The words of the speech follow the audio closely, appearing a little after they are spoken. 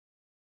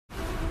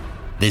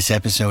This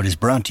episode is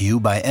brought to you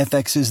by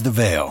FX's The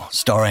Veil,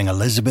 starring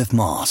Elizabeth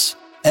Moss.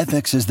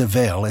 FX's The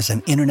Veil is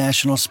an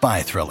international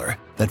spy thriller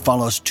that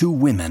follows two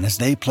women as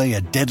they play a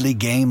deadly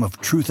game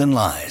of truth and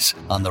lies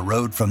on the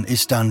road from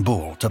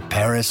Istanbul to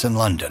Paris and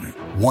London.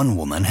 One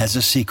woman has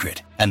a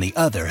secret, and the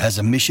other has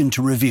a mission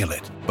to reveal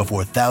it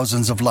before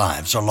thousands of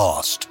lives are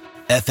lost.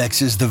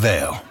 FX's The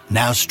Veil,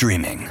 now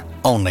streaming,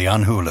 only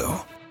on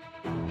Hulu.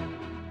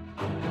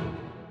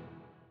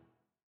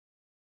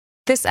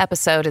 This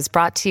episode is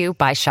brought to you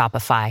by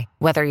Shopify.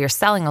 Whether you're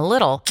selling a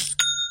little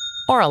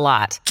or a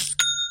lot,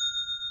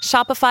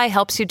 Shopify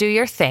helps you do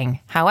your thing,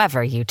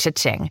 however you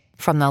cha-ching.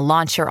 From the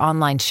launch your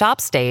online shop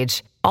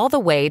stage, all the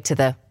way to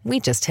the we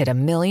just hit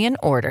 1 million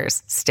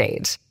orders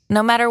stage.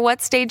 No matter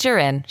what stage you're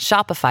in,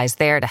 Shopify's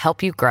there to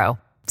help you grow.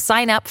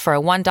 Sign up for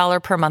a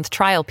 $1 per month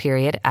trial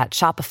period at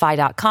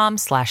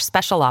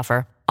shopify.com/special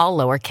offer, all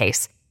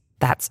lowercase.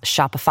 That's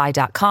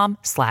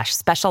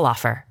shopify.com/special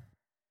offer.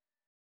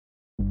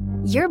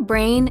 Your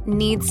brain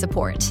needs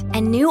support,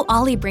 and new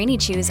Ollie Brainy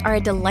Chews are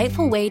a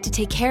delightful way to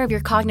take care of your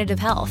cognitive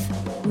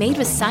health. Made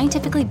with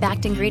scientifically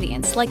backed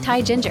ingredients like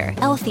Thai ginger,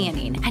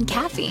 L-theanine, and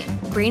caffeine,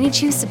 Brainy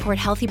Chews support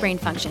healthy brain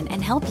function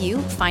and help you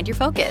find your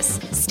focus,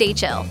 stay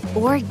chill,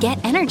 or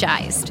get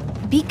energized.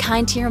 Be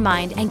kind to your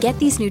mind and get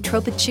these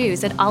nootropic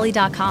chews at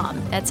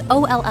ollie.com. That's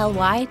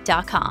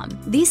OLLY.com.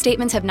 These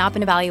statements have not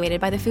been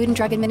evaluated by the Food and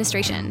Drug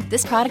Administration.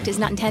 This product is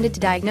not intended to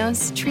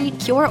diagnose, treat,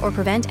 cure, or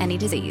prevent any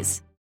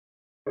disease.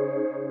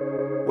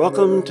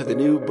 Welcome to the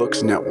New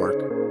Books Network.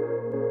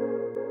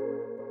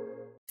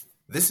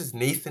 This is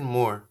Nathan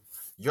Moore,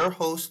 your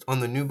host on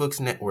the New Books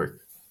Network.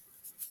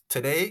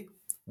 Today,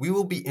 we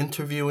will be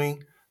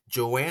interviewing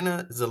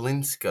Joanna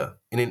Zylinska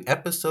in an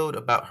episode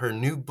about her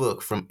new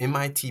book from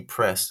MIT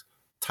Press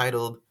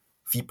titled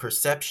The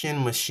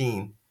Perception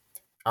Machine,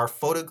 Our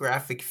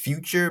Photographic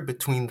Future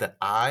Between the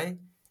Eye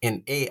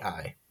and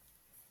AI.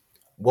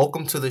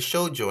 Welcome to the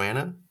show,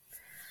 Joanna.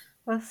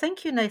 Well,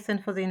 thank you, Nathan,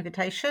 for the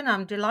invitation.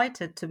 I'm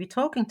delighted to be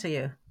talking to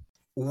you.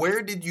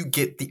 Where did you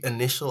get the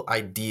initial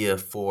idea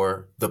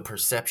for the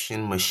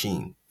perception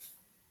machine?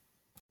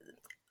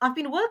 I've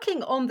been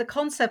working on the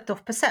concept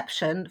of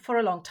perception for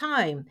a long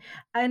time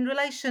in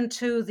relation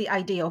to the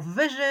idea of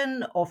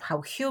vision, of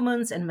how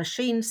humans and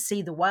machines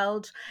see the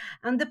world.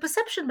 And the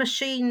Perception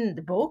Machine,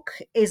 the book,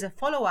 is a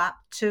follow-up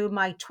to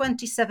my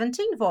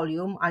 2017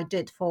 volume I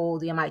did for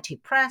the MIT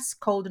Press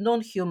called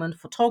Non-Human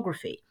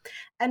Photography.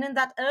 And in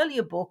that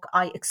earlier book,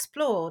 I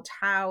explored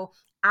how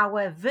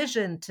our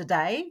vision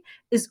today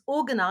is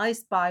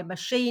organized by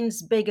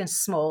machines big and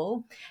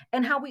small,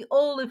 and how we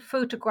all live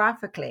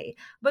photographically,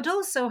 but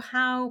also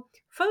how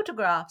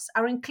photographs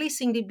are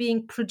increasingly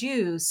being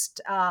produced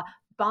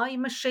by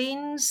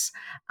machines.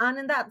 And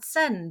in that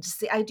sense,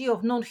 the idea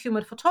of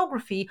non-human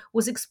photography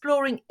was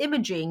exploring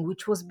imaging,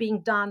 which was being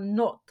done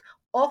not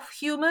of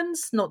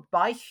humans, not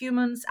by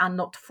humans, and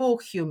not for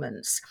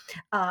humans,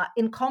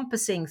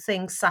 encompassing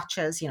things such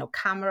as,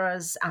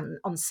 cameras and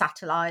on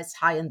satellites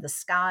high in the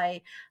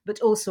sky,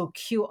 but also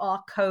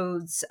QR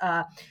codes,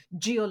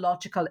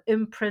 geological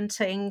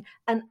imprinting,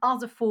 and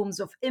other forms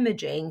of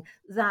imaging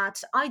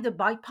that either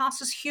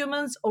bypasses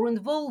humans or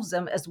involves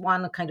them as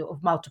one kind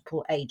of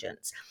multiple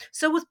agents.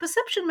 So with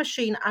Perception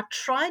Machine, I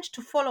tried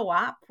to follow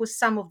up with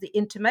some of the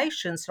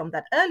intimations from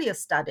that earlier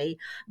study,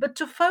 but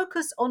to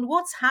focus on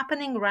what's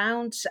happening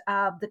around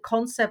the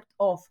concept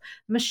of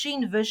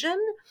machine vision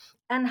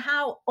and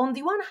how, on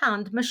the one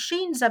hand,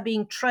 machines are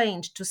being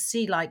trained to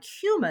see like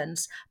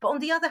humans, but on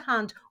the other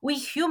hand, we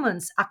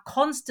humans are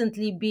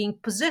constantly being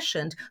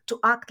positioned to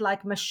act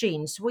like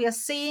machines. We are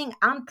seeing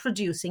and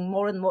producing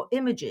more and more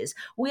images.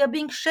 We are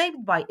being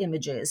shaped by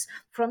images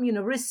from,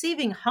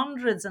 receiving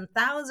hundreds and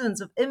thousands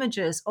of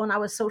images on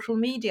our social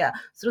media,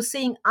 through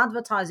seeing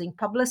advertising,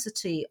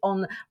 publicity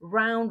on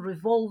round,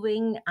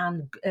 revolving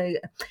and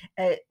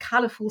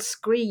colorful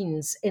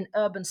screens in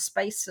urban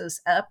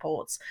spaces,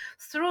 airports,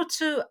 through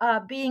to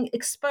being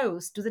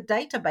exposed to the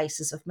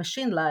databases of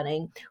machine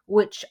learning,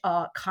 which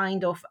are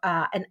kind of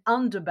an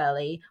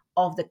underbelly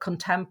of the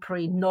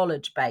contemporary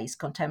knowledge base,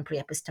 contemporary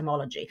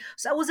epistemology.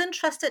 So I was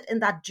interested in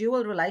that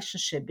dual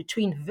relationship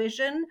between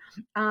vision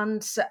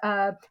and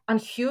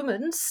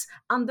humans,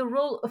 and the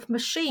role of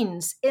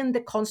machines in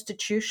the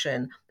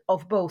constitution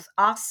of both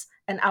us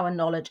and our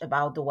knowledge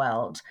about the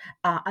world,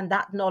 and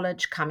that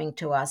knowledge coming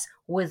to us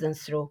with and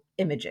through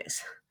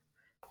images.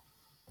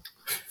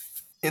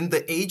 In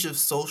the age of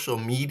social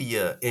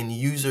media and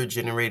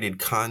user-generated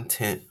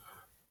content,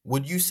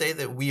 would you say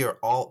that we are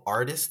all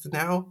artists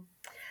now?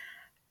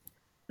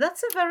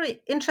 That's a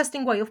very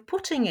interesting way of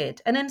putting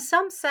it. And in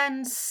some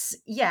sense,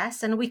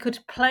 yes, and we could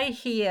play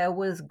here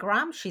with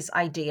Gramsci's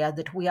idea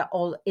that we are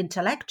all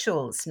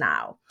intellectuals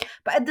now.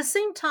 But at the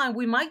same time,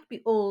 we might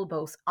be all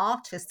both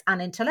artists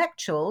and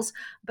intellectuals,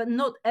 but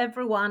not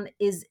everyone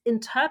is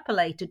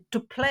interpolated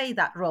to play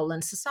that role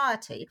in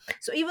society.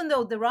 So even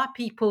though there are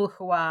people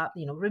who are,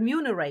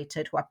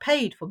 remunerated, who are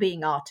paid for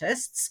being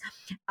artists,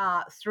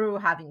 through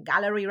having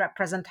gallery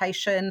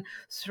representation,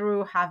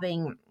 through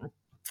having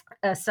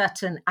a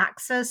certain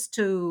access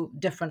to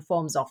different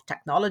forms of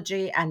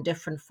technology and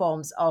different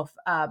forms of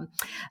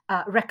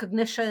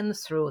recognition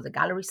through the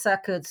gallery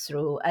circuits,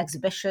 through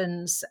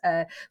exhibitions,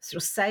 through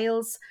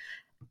sales.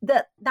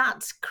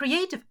 That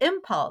creative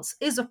impulse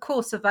is, of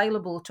course,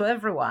 available to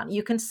everyone.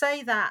 You can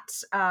say that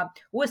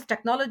with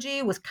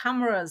technology, with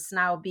cameras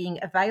now being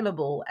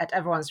available at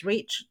everyone's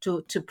reach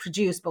to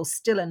produce both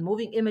still and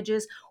moving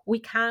images, we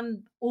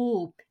can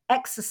all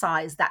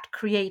exercise that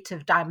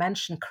creative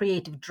dimension,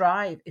 creative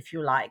drive, if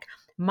you like,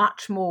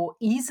 much more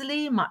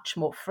easily, much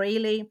more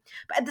freely.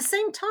 But at the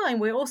same time,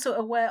 we're also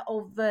aware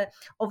of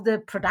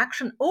the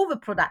production,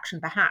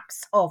 overproduction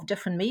perhaps, of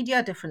different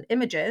media, different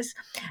images,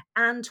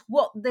 and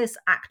what this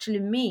actually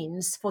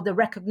means for the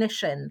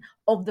recognition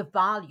of the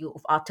value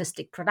of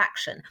artistic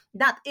production.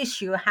 That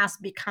issue has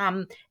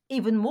become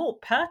even more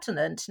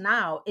pertinent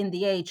now in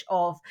the age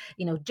of,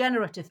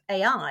 generative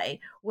AI,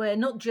 where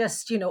not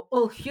just,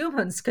 all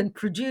humans can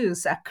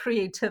produce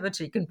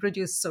creativity, can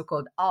produce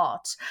so-called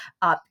art,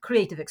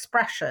 creative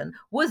expression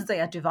with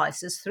their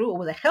devices,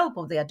 with the help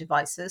of their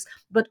devices,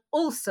 but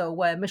also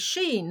where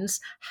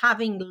machines,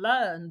 having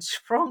learned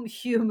from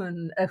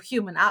human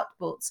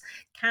outputs,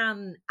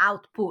 can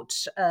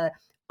output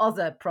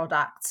other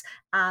products,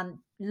 and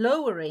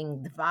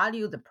lowering the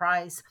value, the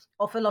price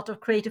of a lot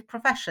of creative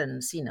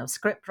professions,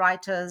 script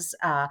writers,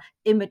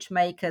 image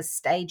makers,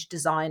 stage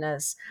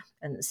designers,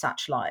 and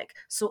such like.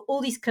 So all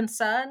these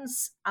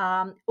concerns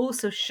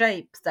also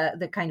shape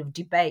the kind of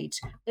debate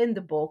in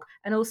the book,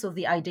 and also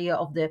the idea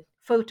of the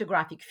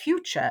photographic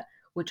future,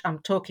 which I'm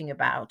talking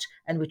about,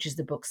 and which is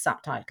the book's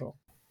subtitle.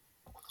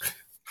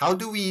 How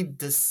do we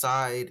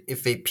decide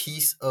if a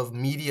piece of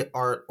media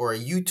art or a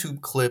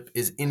YouTube clip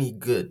is any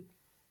good?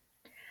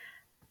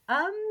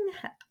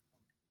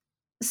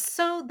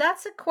 So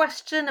that's a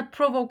question, a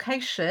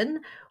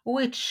provocation,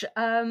 which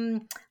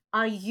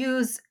I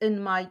use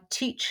in my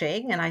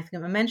teaching, and I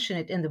think I mention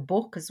it in the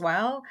book as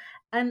well.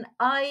 And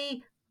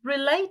I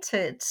relate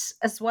it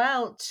as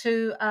well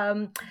to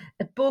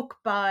a book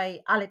by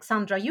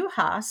Alexandra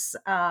Juhas,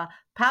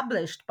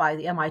 published by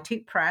the MIT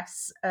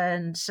Press,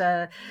 and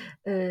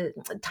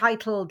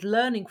titled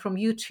 "Learning from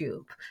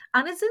YouTube."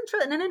 And it's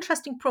an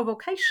interesting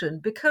provocation,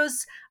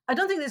 because I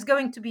don't think there's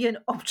going to be an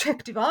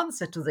objective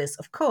answer to this,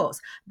 of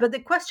course, but the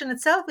question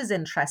itself is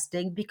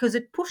interesting because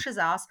it pushes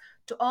us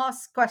to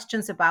ask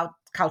questions about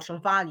cultural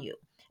value,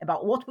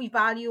 about what we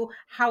value,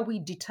 how we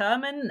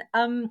determine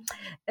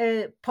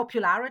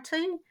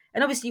popularity.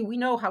 And obviously, we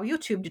know how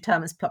YouTube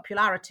determines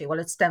popularity. Well,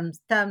 it's in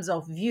terms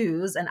of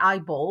views and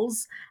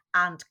eyeballs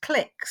and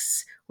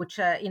clicks, which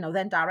are,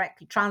 then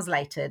directly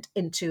translated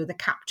into the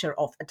capture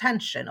of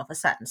attention of a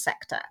certain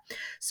sector.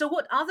 So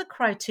what other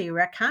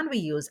criteria can we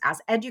use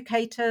as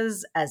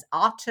educators, as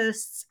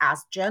artists,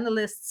 as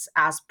journalists,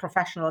 as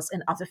professionals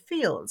in other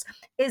fields?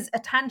 Is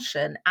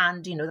attention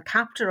and, the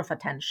capture of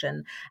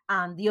attention,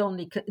 and the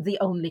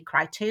only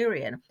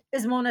criterion?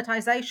 Is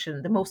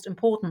monetization the most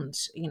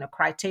important,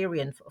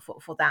 criterion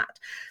for that?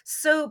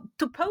 So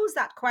to pose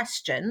that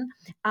question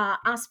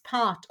as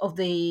part of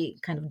the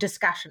kind of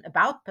discussion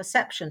about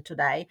perception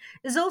today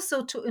is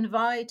also to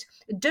invite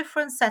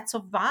different sets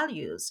of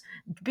values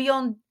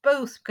beyond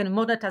both kind of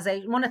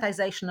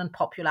monetization and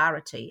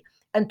popularity,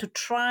 and to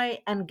try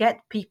and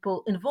get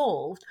people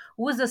involved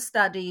with a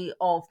study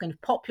of kind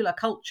of popular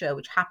culture,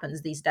 which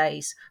happens these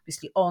days,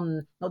 obviously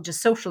on not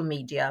just social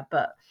media,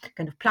 but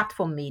kind of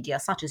platform media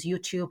such as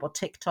YouTube or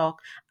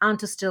TikTok, and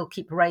to still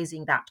keep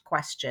raising that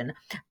question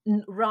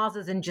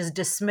rather than just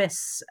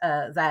dismiss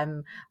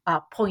them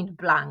point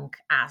blank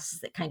as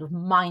the kind of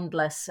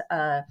mindless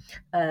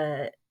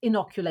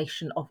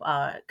inoculation of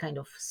our kind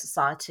of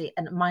society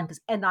and mindless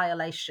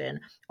annihilation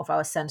of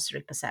our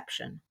sensory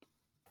perception.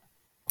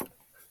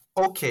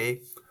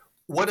 Okay,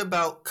 what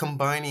about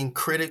combining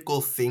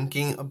critical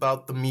thinking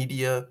about the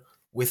media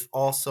with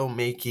also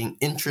making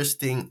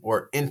interesting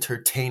or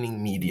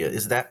entertaining media?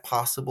 Is that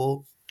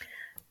possible?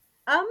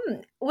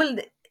 Well,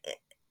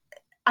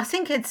 I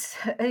think it's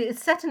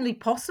certainly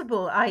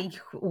possible. I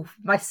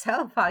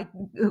myself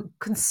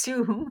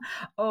consume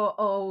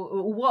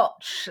or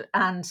watch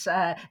and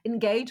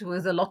engage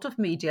with a lot of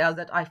media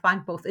that I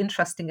find both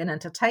interesting and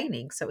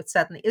entertaining. So it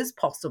certainly is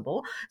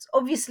possible. So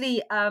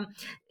obviously,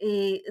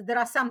 there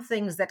are some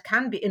things that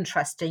can be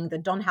interesting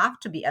that don't have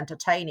to be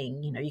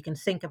entertaining. You can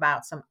think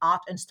about some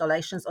art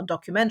installations or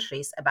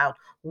documentaries about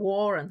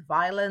war and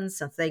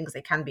violence and things.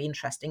 They can be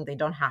interesting. They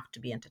don't have to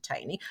be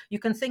entertaining. You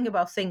can think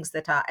about things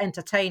that are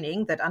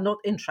entertaining, that are not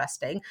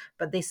interesting,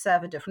 but they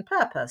serve a different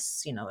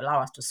purpose, allow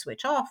us to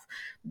switch off.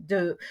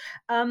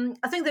 I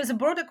think there's a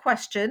broader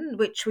question,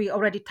 which we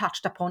already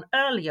touched upon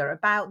earlier,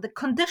 about the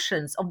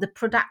conditions of the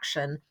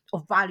production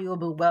of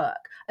valuable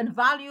work, and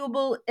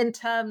valuable in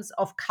terms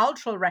of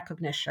cultural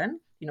recognition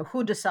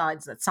who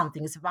decides that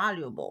something is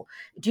valuable?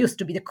 It used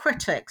to be the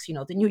critics,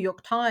 the New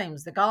York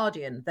Times, the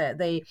Guardian,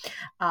 the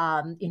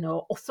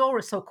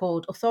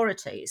so-called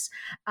authorities.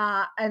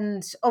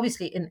 And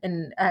obviously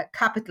in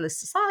capitalist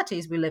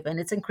societies we live in,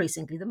 it's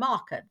increasingly the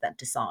market that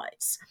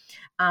decides.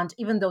 And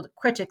even though the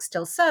critics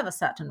still serve a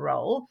certain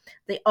role,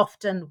 they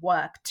often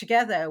work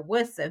together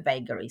with the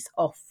vagaries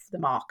of the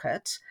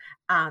market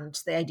and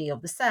the idea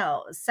of the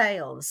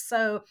sales.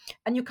 So,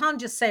 and you can't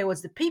just say, well,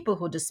 it's the people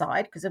who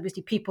decide, because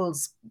obviously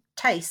people's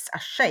tastes are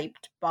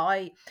shaped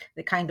by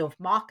the kind of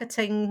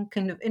marketing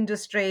kind of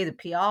industry, the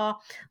PR,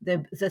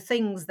 the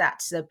things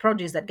that the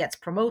produce that gets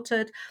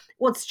promoted.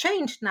 What's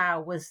changed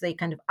now with the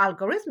kind of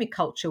algorithmic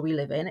culture we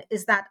live in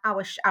is that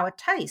our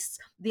tastes,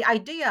 the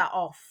idea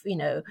of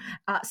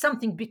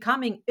something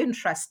becoming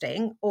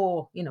interesting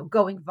or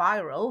going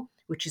viral,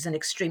 which is an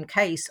extreme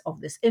case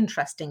of this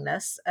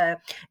interestingness,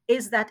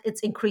 is that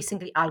it's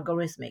increasingly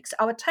algorithmic. So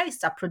our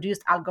tastes are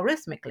produced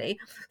algorithmically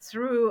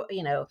through,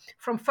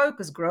 from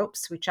focus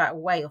groups, which are a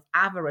way of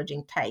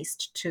averaging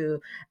taste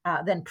to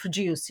then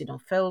produce,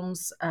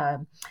 films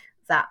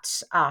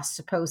that are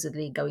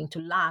supposedly going to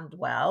land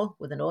well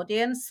with an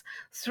audience,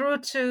 through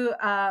to,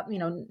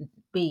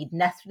 be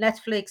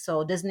Netflix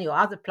or Disney or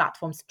other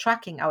platforms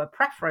tracking our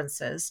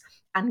preferences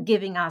and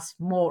giving us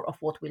more of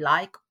what we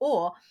like,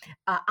 or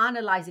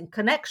analyzing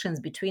connections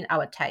between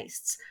our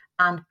tastes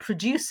and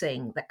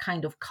producing that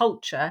kind of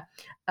culture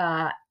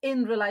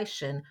in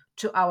relation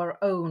to our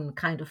own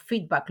kind of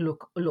feedback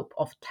loop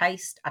of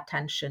taste,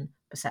 attention,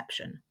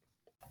 perception.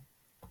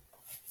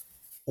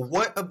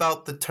 What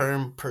about the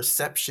term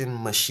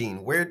perception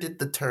machine? Where did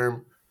the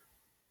term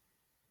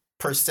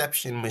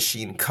perception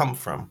machine come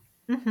from?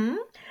 Mm-hmm.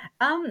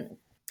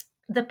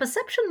 The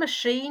perception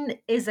machine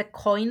is a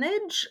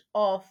coinage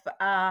of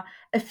a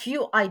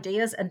few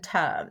ideas and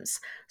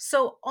terms.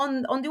 So,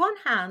 on the one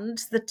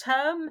hand, the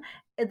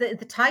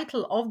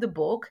title of the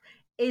book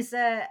is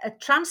a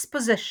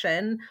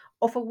transposition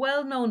of a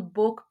well-known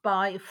book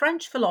by a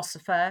French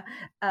philosopher,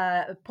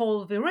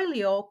 Paul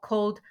Virilio,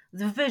 called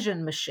The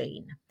Vision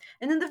Machine.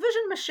 And in The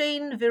Vision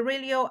Machine,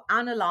 Virilio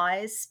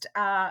analyzed,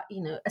 a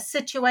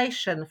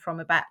situation from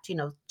about,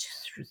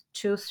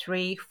 2,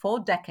 3, 4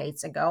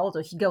 decades ago,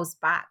 although he goes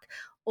back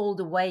all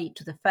the way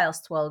to the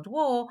First World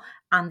War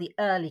and the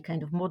early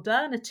kind of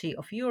modernity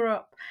of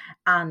Europe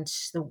and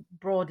the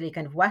broadly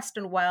kind of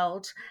Western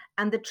world,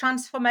 and the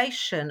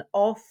transformation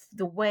of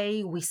the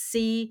way we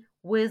see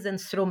with and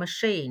through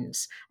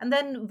machines. And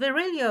then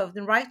Virilio,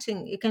 in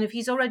writing,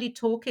 he's already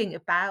talking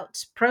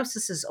about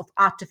processes of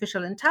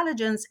artificial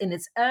intelligence in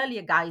its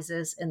earlier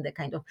guises in the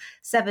kind of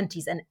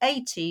 70s and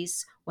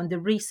 80s, when the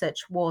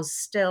research was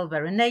still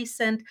very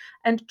nascent,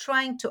 and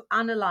trying to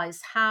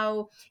analyze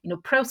how,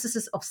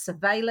 processes of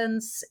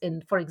surveillance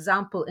in, for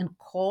example, in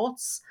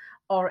courts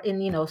or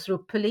in,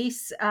 through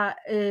police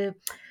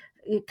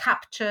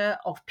capture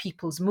of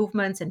people's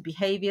movements and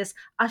behaviors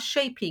are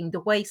shaping the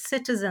way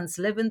citizens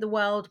live in the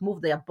world,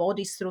 move their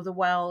bodies through the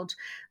world.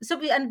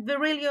 And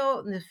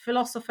Virilio, the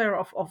philosopher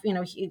of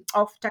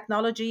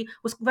technology,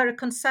 was very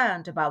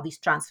concerned about these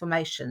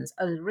transformations,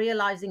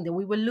 realizing that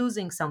we were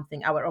losing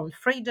something, our own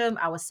freedom,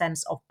 our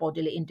sense of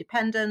bodily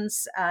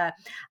independence,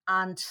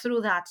 and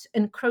through that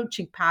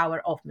encroaching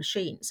power of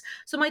machines.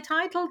 So my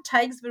title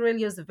takes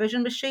Virilio's The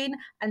Vision Machine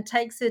and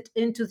takes it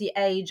into the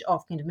age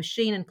of kind of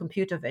machine and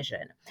computer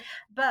vision.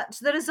 But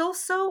there is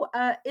also,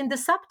 in the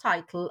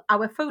subtitle,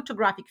 Our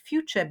Photographic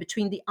Future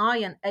Between the Eye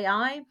and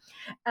AI,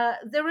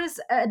 there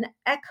is an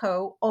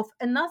echo of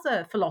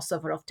another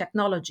philosopher of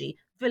technology,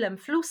 Willem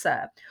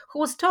Flusser, who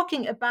was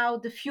talking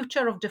about the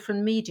future of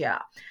different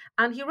media.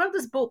 And he wrote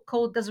this book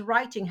called Does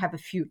Writing Have a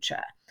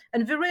Future?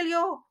 And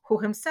Virilio,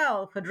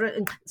 Flusser,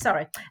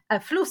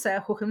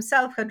 who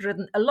himself had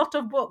written a lot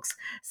of books,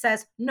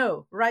 says,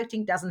 no,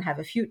 writing doesn't have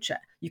a future.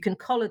 You can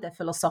call it a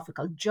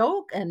philosophical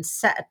joke and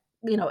set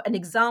an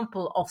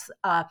example of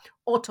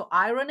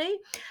auto-irony.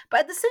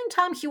 But at the same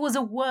time, he was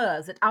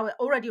aware that our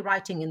already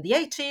writing in the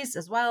 80s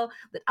as well,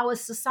 that our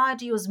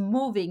society was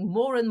moving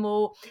more and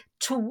more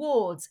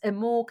towards a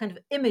more kind of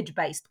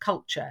image-based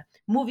culture,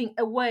 moving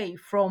away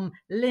from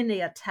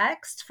linear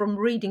text, from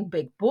reading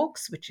big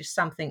books, which is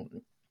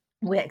something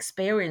we're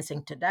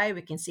experiencing today.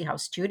 We can see how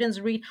students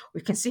read.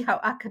 We can see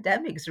how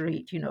academics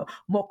read,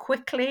 more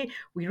quickly.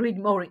 We read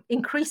more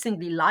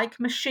increasingly like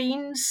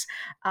machines,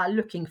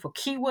 looking for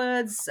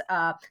keywords,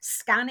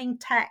 scanning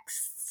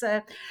texts.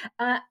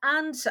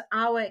 And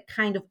our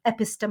kind of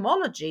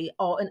epistemology,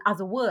 or in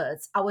other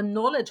words, our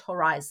knowledge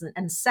horizon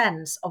and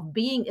sense of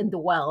being in the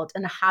world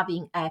and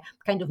having a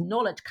kind of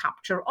knowledge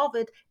capture of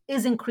it,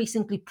 is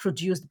increasingly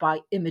produced by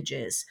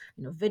images,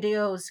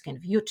 videos, kind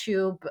of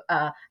YouTube,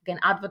 again,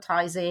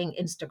 advertising,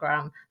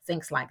 Instagram,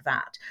 things like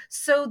that.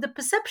 So the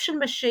perception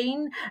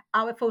machine,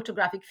 Our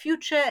Photographic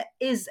Future,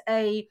 is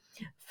a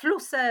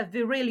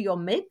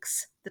Flusser-Virilio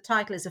mix. The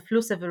title is a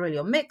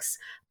Flusser-Virilio mix,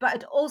 but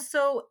it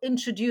also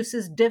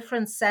introduces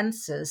different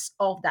senses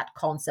of that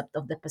concept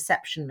of the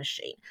perception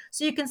machine.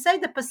 So you can say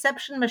the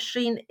perception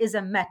machine is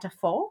a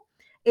metaphor.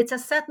 It's a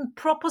certain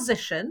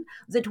proposition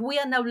that we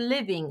are now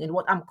living in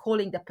what I'm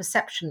calling the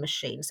perception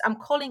machines. I'm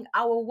calling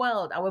our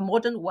world, our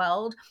modern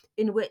world,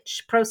 in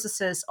which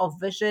processes of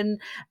vision,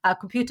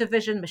 computer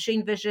vision,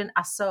 machine vision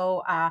are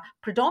so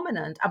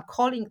predominant. I'm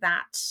calling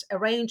that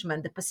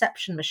arrangement the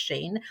perception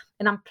machine.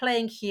 And I'm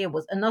playing here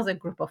with another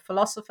group of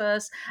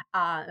philosophers,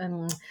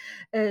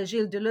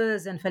 Gilles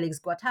Deleuze and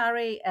Félix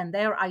Guattari, and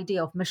their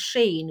idea of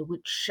machine,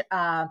 which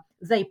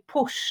they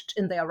pushed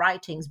in their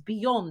writings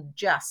beyond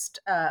just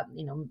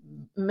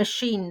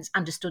machines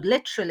understood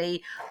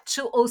literally,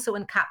 to also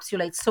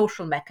encapsulate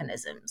social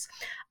mechanisms.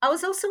 I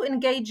was also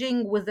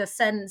engaging with the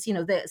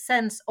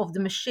sense of the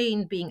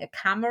machine being a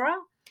camera,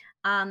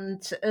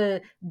 and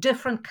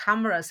different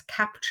cameras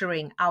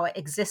capturing our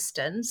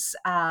existence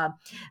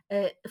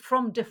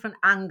from different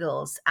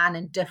angles and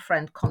in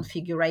different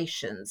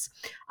configurations.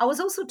 I was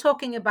also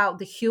talking about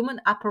the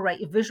human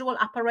visual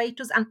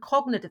apparatus and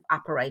cognitive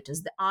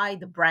apparatus, the eye,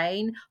 the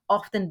brain,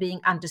 often being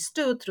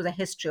understood through the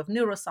history of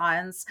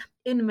neuroscience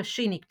in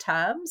machinic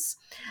terms.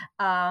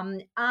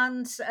 And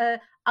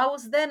I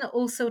was then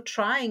also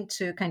trying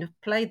to kind of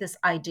play this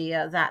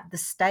idea that the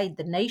state,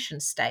 the nation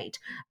state,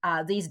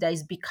 these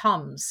days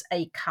becomes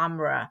a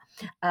camera,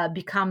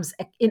 becomes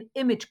an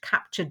image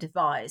capture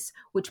device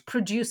which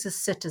produces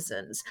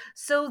citizens.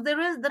 So there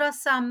is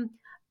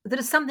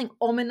something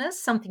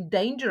ominous, something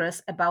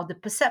dangerous about the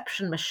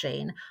perception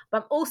machine,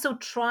 but I'm also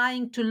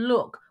trying to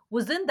look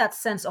within that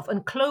sense of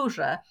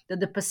enclosure that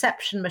the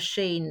perception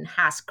machine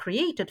has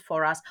created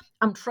for us.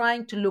 I'm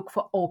trying to look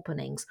for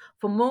openings,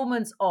 for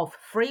moments of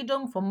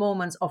freedom, for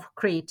moments of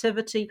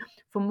creativity,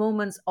 for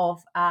moments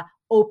of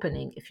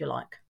opening, if you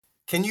like.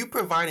 Can you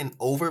provide an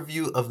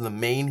overview of the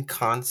main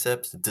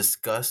concepts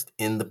discussed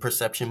in the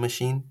perception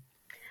machine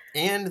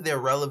and their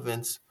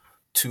relevance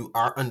to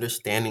our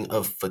understanding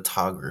of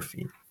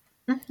photography?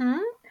 Mm-hmm.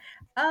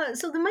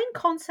 So the main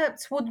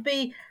concepts would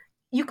be,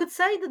 you could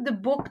say that the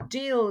book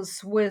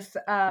deals with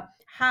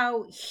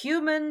how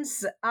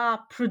humans are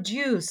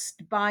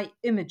produced by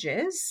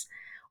images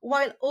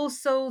while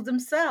also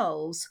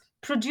themselves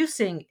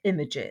producing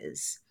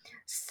images.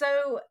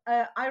 So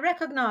I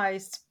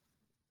recognized,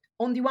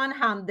 on the one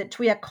hand, that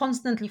we are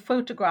constantly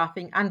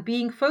photographing and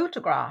being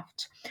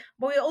photographed,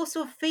 but we're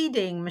also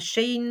feeding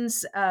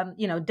machines,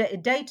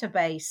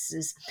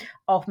 databases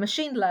of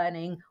machine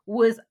learning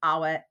with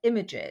our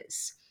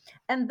images.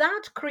 And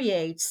that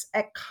creates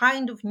a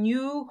kind of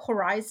new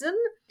horizon,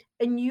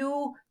 a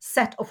new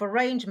set of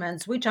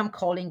arrangements, which I'm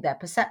calling their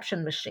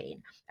perception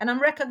machine. And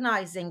I'm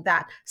recognizing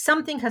that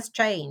something has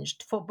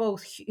changed for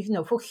both,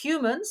 for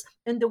humans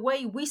in the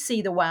way we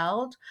see the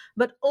world,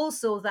 but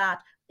also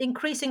that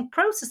increasing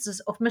processes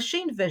of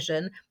machine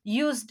vision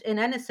used in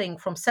anything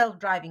from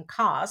self-driving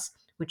cars,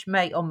 which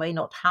may or may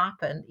not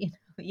happen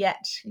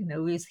yet.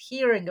 We're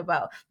hearing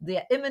about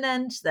they're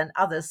imminent, then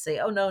others say,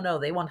 oh, no,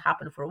 they won't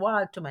happen for a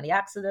while, too many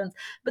accidents.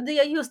 But they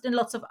are used in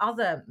lots of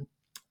other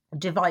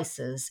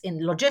devices,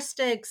 in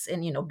logistics,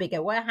 in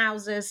bigger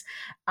warehouses.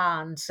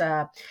 And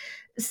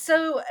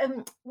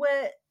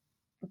where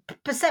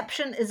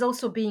perception is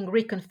also being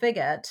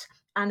reconfigured,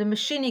 and the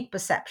machinic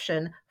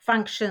perception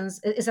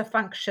is a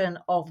function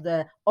of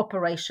the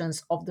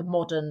operations of the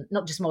modern,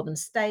 not just modern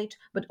state,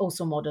 but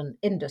also modern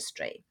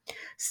industry.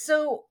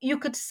 So you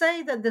could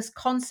say that this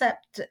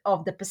concept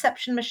of the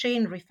perception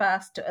machine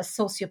refers to a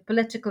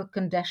socio-political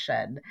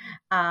condition,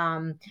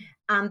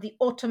 and the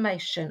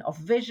automation of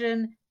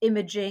vision,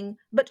 imaging,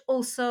 but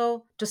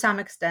also to some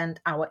extent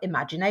our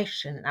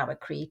imagination and our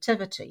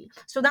creativity.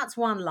 So that's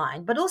one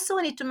line. But also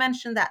I need to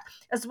mention that,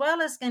 as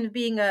well as kind of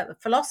being a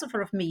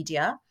philosopher of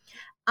media,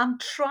 I'm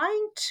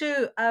trying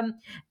to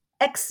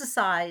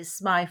exercise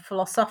my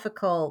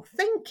philosophical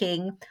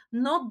thinking,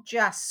 not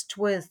just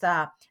with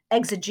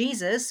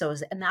exegesis, so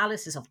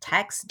analysis of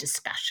text,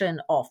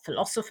 discussion of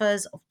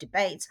philosophers, of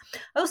debates.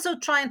 I also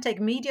try and take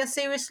media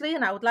seriously,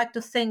 and I would like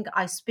to think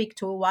I speak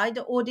to a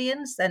wider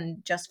audience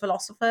than just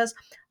philosophers.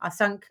 I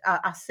think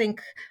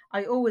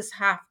I always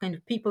have kind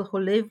of people who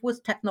live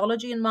with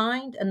technology in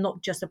mind, and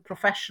not just a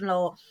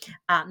professional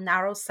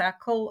narrow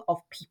circle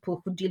of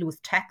people who deal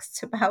with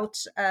texts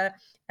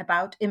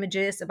about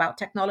images, about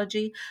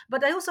technology.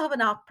 But I also have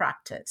an art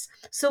practice.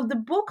 So the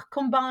book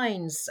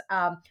combines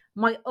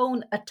my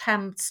own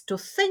attempts to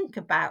think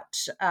about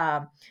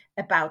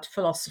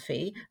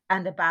philosophy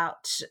and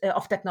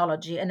of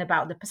technology and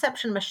about the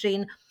perception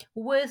machine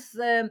with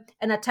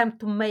an attempt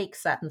to make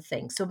certain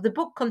things. So the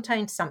book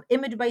contains some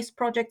image-based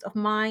projects of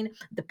mine.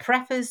 The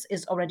preface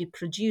is already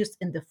produced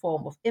in the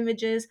form of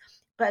images,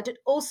 but it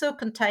also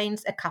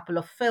contains a couple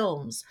of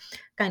films,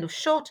 kind of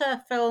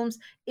shorter films,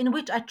 in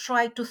which I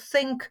try to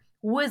think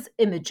with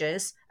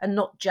images and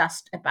not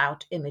just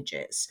about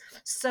images.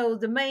 So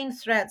the main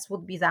threads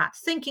would be that,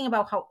 thinking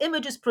about how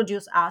images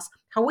produce us,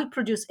 how we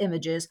produce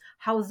images,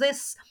 how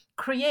this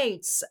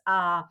creates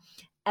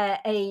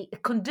a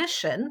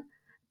condition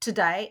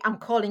today I'm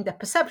calling the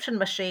perception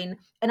machine,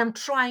 and I'm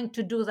trying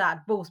to do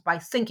that both by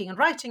thinking and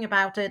writing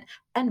about it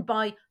and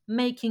by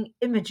making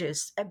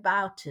images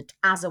about it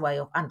as a way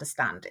of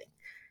understanding.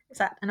 Is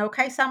that an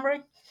okay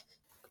summary?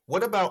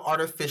 What about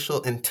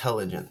artificial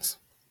intelligence?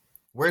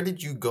 Where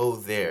did you go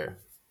there?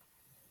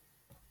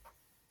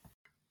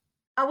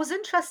 I was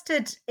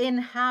interested in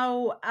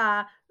how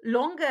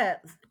longer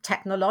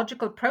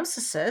technological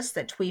processes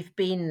that we've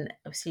been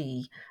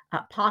obviously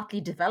partly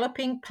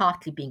developing,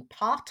 partly being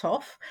part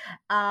of,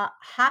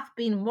 have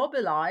been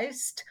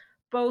mobilized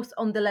both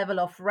on the level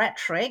of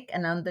rhetoric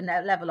and on the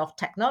level of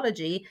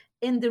technology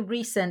in the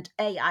recent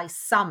AI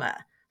summer.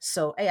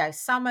 So AI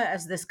summer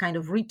as this kind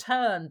of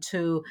return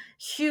to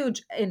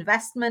huge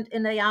investment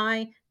in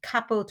AI,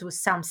 coupled with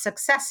some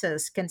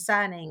successes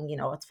concerning,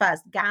 at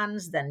first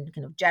GANs, then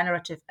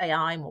generative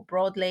AI more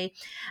broadly.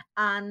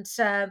 And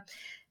I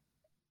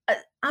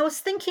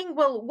was thinking,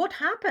 well, what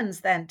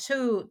happens then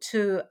to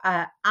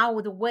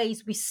the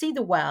ways we see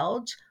the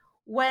world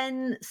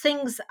when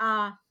things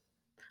are,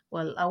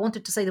 well, I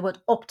wanted to say the word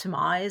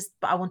optimized,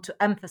 but I want to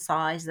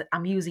emphasize that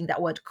I'm using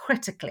that word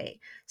critically.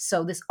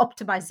 So this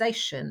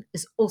optimization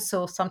is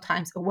also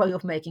sometimes a way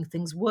of making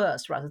things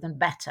worse rather than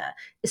better,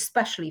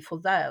 especially for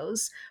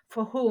those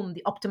for whom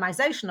the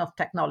optimization of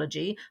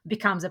technology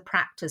becomes a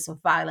practice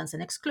of violence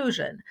and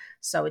exclusion.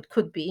 So it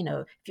could be,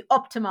 if you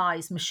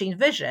optimize machine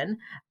vision,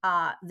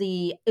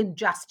 the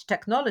unjust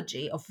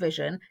technology of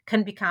vision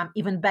can become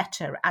even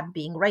better at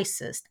being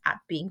racist, at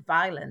being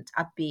violent,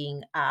 at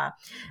being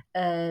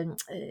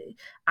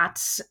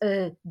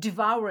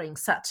devouring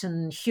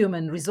certain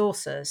human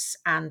resources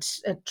and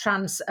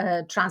transmuting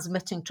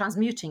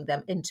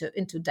them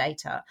into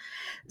data,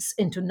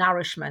 into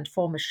nourishment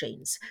for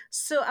machines.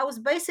 So I was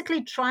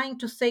basically trying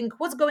to think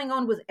what's going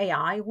on with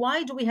AI.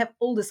 Why do we have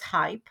all this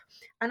hype?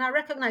 And I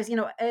recognize,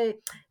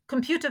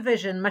 computer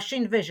vision,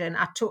 machine vision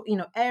are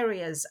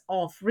areas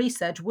of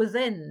research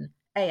within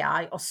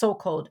AI or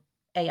so-called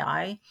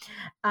AI,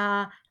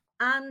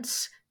 and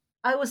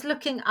I was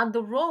looking at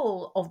the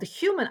role of the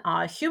human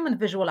eye, human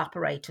visual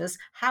apparatus,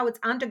 how it's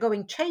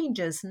undergoing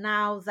changes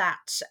now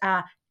that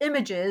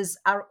images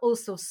are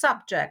also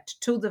subject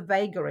to the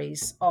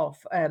vagaries of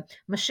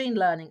machine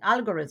learning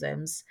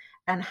algorithms,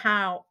 and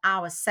how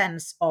our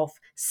sense of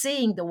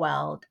seeing the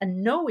world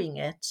and knowing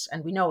it,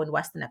 and we know in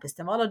Western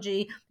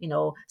epistemology,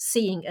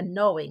 seeing and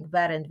knowing,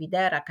 ver and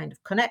videre, kind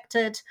of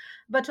connected,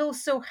 but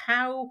also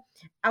how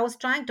I was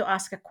trying to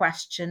ask a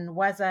question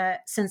whether,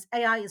 since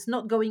AI is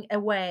not going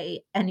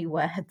away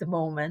anywhere at the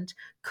moment,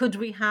 could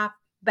we have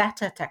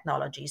better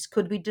technologies?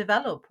 Could we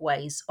develop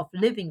ways of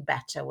living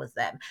better with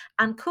them?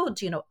 And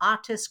could,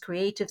 artists,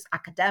 creatives,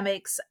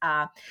 academics,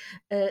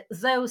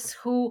 those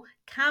who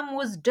come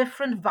with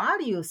different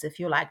values, if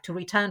you like, to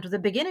return to the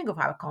beginning of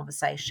our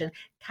conversation,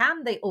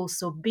 can they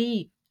also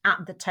be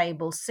at the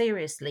table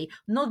seriously,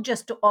 not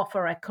just to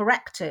offer a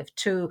corrective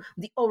to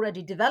the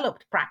already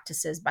developed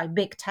practices by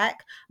big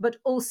tech, but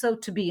also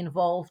to be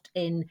involved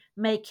in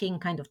making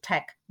kind of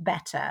tech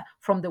better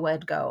from the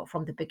word go,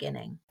 from the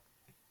beginning?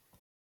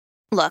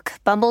 Look,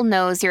 Bumble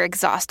knows you're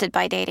exhausted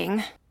by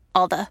dating.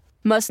 All the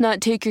must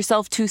not take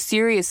yourself too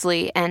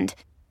seriously and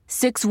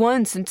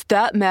 6'1" since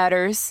that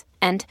matters.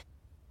 And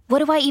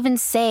what do I even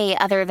say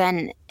other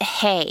than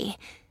hey?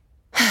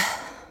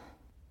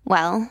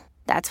 Well,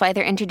 that's why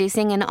they're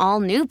introducing an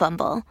all-new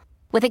Bumble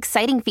with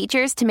exciting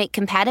features to make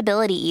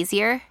compatibility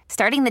easier,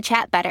 starting the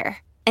chat better,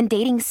 and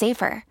dating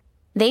safer.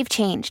 They've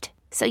changed,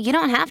 so you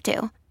don't have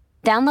to.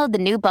 Download the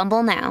new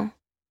Bumble now.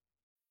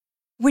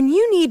 When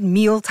you need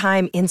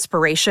mealtime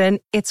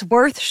inspiration, it's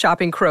worth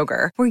shopping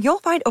Kroger, where you'll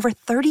find over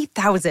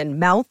 30,000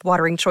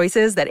 mouth-watering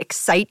choices that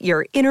excite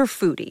your inner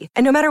foodie.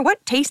 And no matter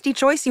what tasty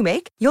choice you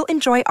make, you'll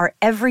enjoy our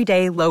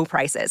everyday low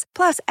prices,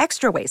 plus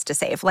extra ways to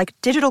save, like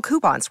digital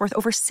coupons worth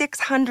over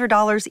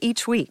 $600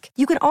 each week.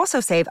 You can also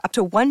save up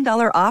to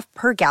 $1 off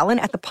per gallon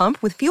at the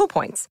pump with fuel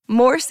points.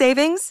 More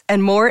savings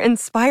and more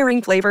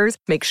inspiring flavors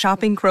make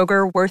shopping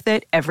Kroger worth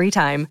it every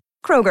time.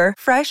 Kroger,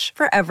 fresh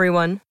for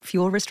everyone.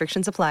 Fuel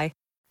restrictions apply.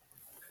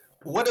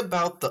 What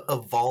about the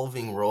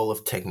evolving role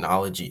of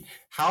technology?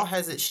 How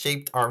has it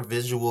shaped our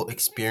visual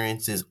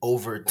experiences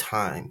over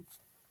time?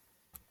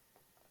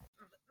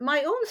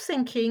 My own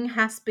thinking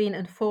has been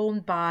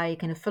informed by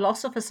kind of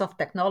philosophers of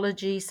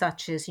technology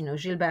such as,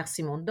 Gilbert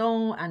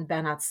Simondon and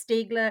Bernard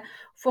Stiegler,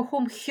 for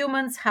whom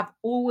humans have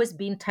always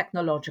been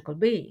technological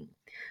beings.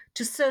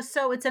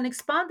 So it's an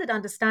expanded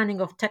understanding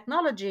of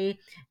technology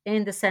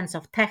in the sense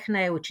of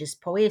techne, which is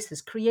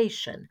poiesis,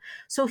 creation.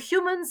 So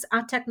humans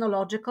are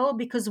technological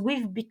because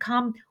we've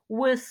become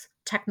with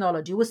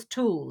technology, with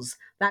tools.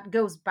 That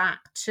goes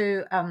back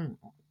to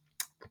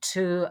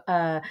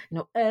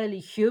early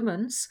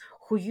humans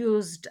who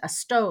used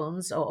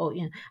stones or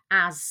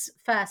as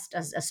first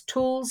as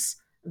tools,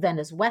 then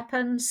as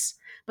weapons,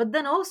 but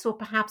then also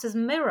perhaps as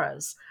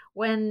mirrors.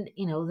 When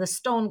the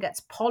stone gets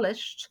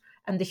polished,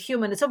 and the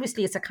human,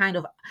 it's a kind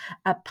of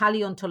a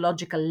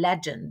paleontological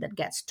legend that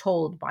gets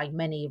told by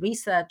many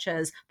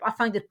researchers. I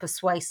find it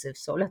persuasive,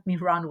 so let me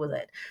run with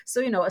it.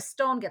 So a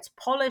stone gets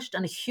polished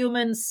and a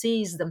human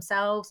sees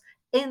themselves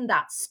in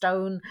that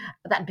stone.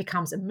 That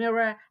becomes a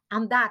mirror,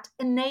 and that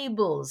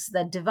enables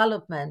the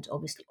development,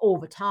 obviously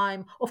over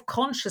time, of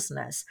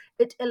consciousness.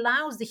 It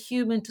allows the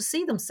human to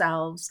see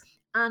themselves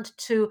and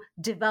to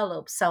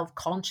develop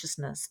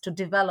self-consciousness, to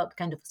develop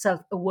kind of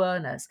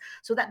self-awareness.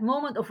 So that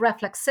moment of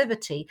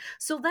reflexivity.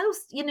 So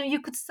those,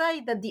 you could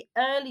say that the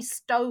early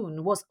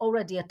stone was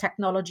already a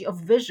technology of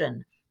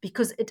vision,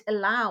 because it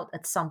allowed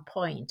at some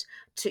point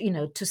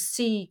to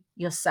see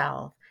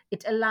yourself.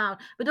 It allowed,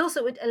 but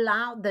also it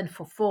allowed then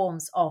for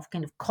forms of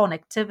kind of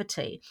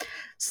connectivity.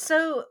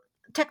 So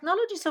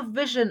technologies of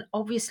vision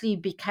obviously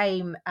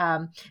became,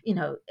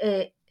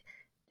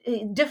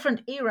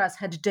 different eras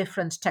had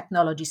different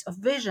technologies of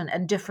vision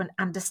and different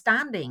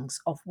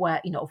understandings of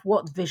of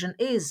what vision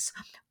is,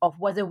 of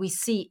whether we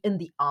see in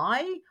the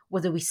eye,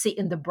 whether we see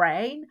in the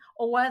brain,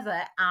 or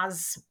whether,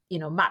 as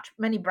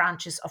many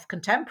branches of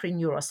contemporary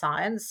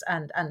neuroscience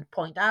and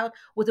point out,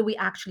 whether we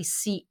actually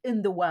see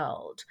in the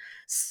world.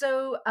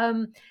 So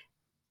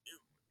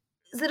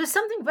there is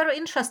something very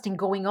interesting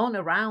going on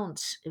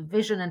around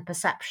vision and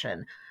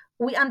perception.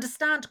 We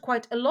understand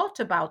quite a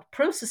lot about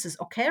processes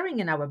occurring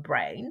in our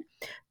brain,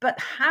 but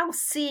how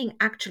seeing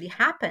actually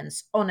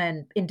happens on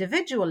an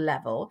individual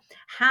level,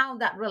 how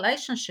that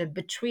relationship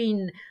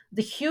between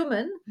the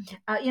human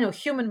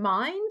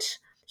mind,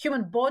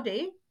 human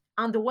body,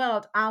 and the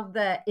world out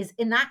there is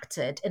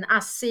enacted in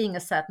us seeing a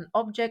certain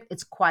object,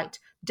 it's quite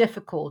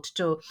difficult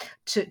to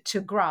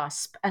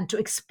grasp and to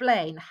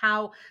explain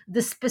how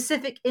the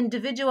specific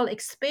individual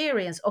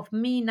experience of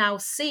me now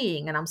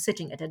seeing, and I'm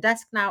sitting at a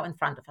desk now in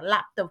front of a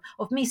laptop,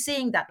 of me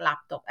seeing that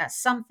laptop as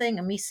something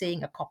and me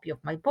seeing a copy of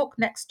my book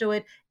next to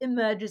it,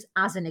 emerges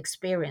as an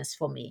experience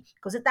for me.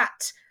 Because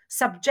that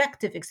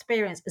subjective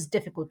experience is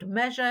difficult to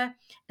measure,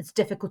 it's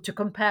difficult to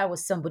compare with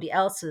somebody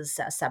else's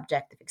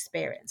subjective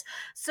experience.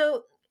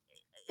 So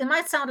it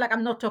might sound like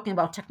I'm not talking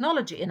about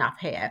technology enough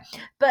here,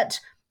 but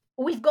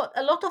we've got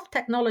a lot of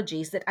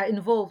technologies that are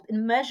involved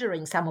in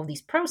measuring some of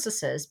these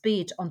processes,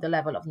 be it on the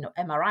level of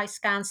MRI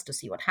scans to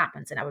see what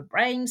happens in our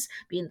brains,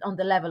 be it on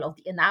the level of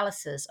the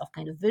analysis of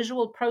kind of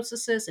visual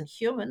processes in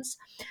humans.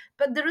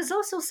 But there is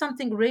also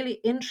something really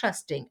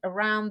interesting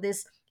around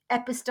this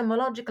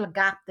epistemological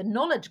gap, the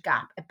knowledge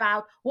gap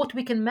about what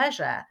we can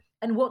measure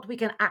and what we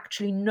can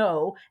actually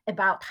know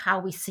about how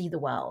we see the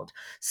world.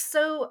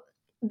 So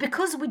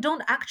because we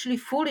don't actually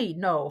fully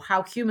know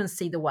how humans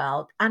see the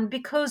world, and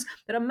because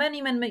there are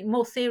many, many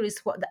more theories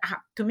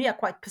that to me are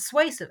quite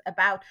persuasive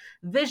about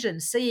vision,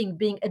 seeing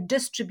being a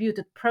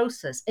distributed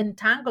process,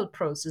 entangled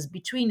process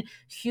between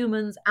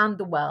humans and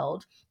the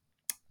world,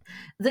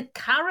 the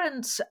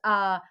current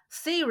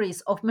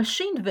theories of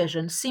machine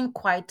vision seem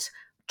quite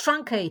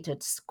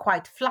truncated,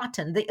 quite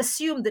flattened. They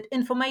assume that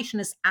information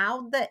is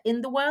out there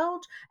in the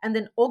world, and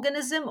an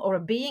organism or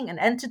a being, an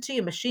entity,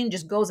 a machine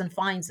just goes and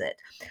finds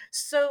it.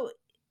 So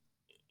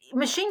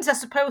machines are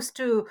supposed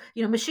to,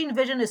 machine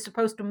vision is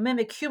supposed to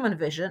mimic human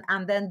vision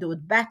and then do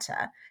it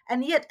better.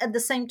 And yet at the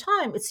same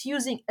time, it's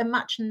using a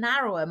much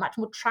narrower, much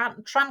more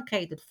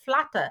truncated,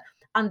 flatter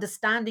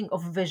understanding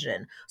of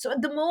vision. So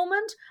at the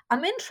moment,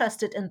 I'm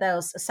interested in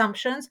those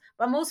assumptions,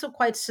 but I'm also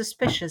quite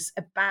suspicious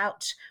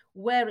about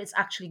where it's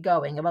actually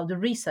going, about the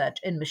research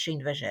in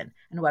machine vision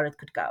and where it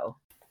could go.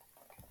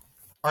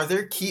 Are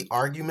there key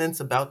arguments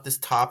about this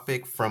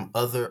topic from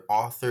other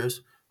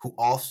authors who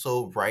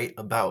also write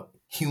about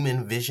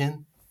human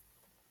vision?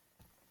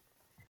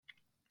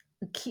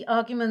 Key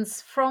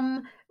arguments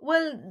from,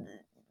 well,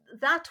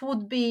 that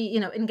would be,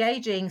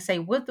 engaging, say,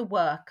 with the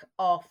work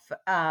of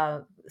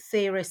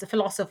theorists,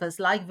 philosophers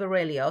like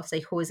Virilio,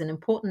 say, who is an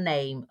important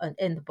name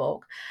in the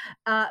book.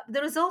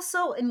 There is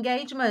also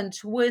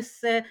engagement with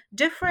a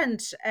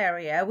different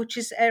area, which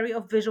is area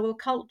of visual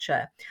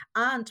culture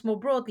and more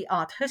broadly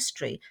art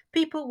history.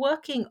 People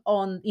working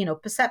on,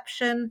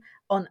 perception,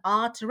 on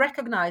art,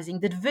 recognizing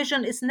that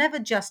vision is never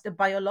just a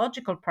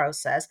biological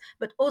process,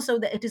 but also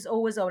that it is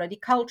always already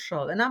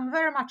cultural. And I'm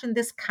very much in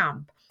this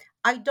camp.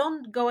 I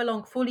don't go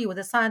along fully with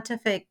a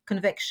scientific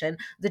conviction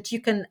that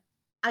you can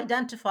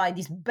identify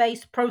these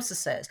base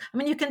processes. I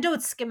mean, you can do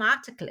it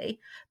schematically,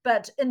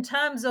 but in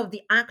terms of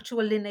the actual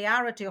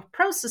linearity of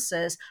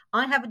processes,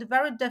 I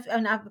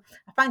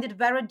find it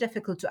very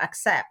difficult to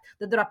accept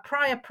that there are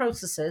prior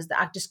processes that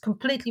are just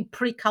completely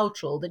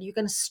pre-cultural, that you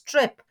can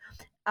strip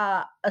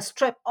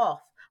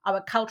off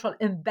our cultural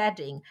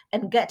embedding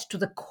and get to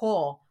the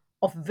core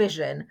of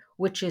vision,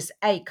 which is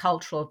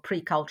acultural,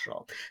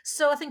 pre-cultural.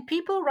 So I think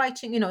people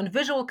writing, in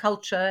visual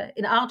culture,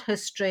 in art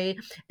history,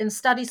 in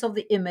studies of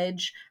the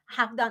image,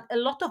 have done a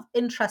lot of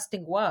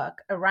interesting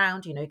work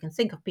around, you can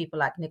think of people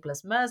like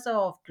Nicholas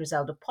Mirzow,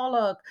 Griselda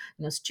Pollock,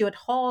 Stuart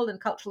Hall in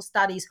cultural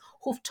studies,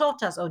 who've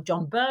taught us, or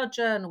John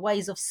Berger,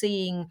 ways of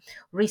seeing,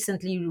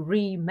 recently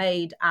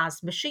remade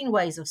as machine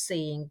ways of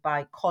seeing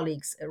by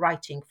colleagues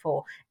writing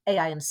for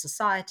AI and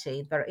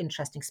Society, very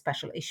interesting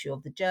special issue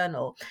of the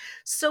journal.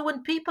 So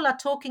when people are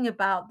talking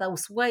about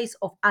those ways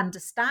of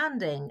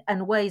understanding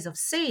and ways of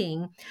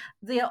seeing,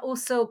 they are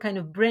also kind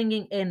of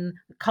bringing in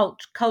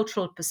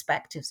cultural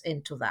perspectives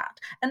into that.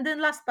 And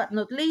then last but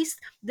not least,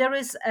 there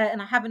is,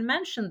 and I haven't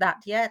mentioned that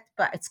yet,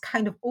 but it's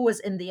kind of always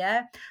in the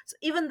air. So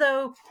even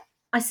though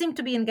I seem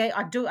to be engaged.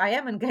 I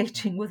am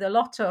engaging with a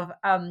lot of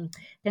kind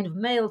of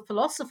male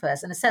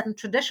philosophers and a certain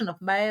tradition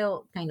of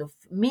male kind of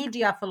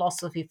media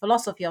philosophy,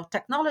 philosophy of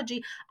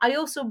technology. I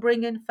also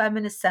bring in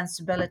feminist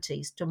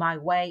sensibilities to my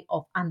way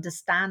of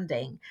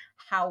understanding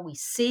how we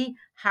see,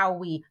 how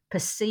we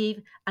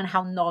perceive, and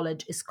how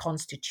knowledge is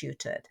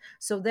constituted.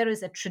 So there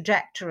is a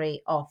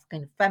trajectory of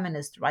kind of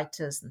feminist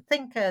writers and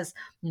thinkers,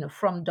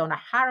 from Donna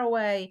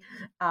Haraway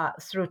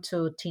through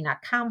to Tina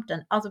Kampt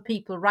and other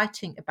people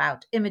writing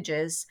about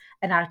images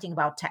and writing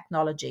about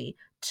technology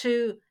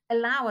to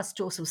allow us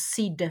to also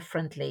see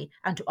differently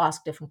and to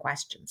ask different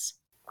questions.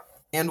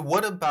 And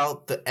what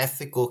about the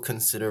ethical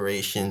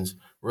considerations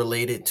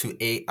related to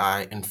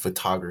AI and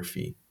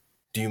photography?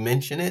 Do you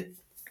mention it?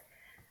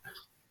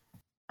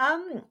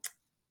 Um,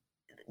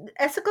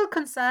 Ethical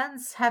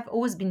concerns have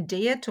always been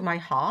dear to my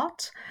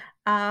heart.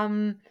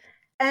 Um,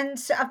 and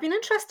I've been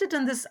interested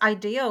in this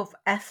idea of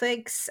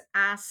ethics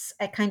as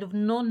a kind of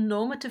non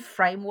normative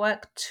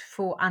framework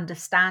for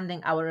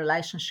understanding our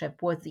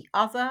relationship with the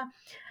other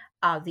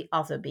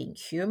being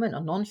human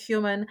or non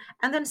human,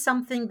 and then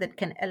something that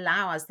can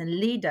allow us and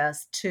lead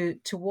us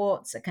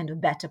towards a kind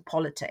of better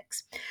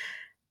politics.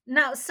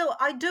 Now, so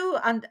I do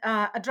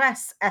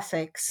address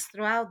ethics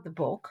throughout the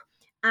book,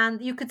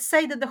 and you could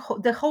say that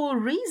the whole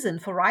reason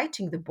for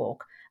writing the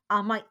book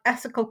are my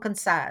ethical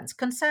concerns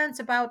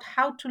about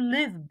how to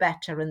live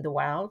better in the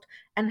world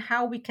and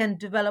how we can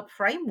develop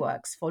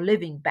frameworks for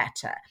living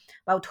better,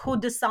 about who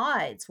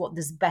decides what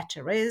this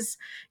better is,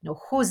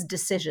 whose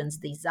decisions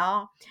these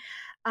are.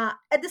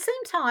 At the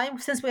same time,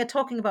 since we are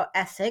talking about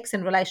ethics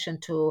in relation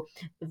to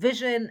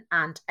vision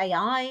and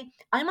I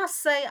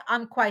must say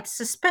I'm quite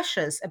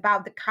suspicious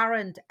about the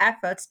current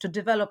efforts to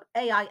develop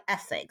AI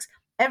ethics.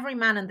 Every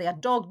man and their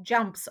dog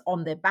jumps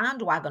on the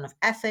bandwagon of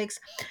ethics,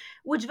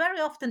 which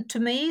very often to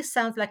me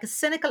sounds like a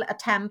cynical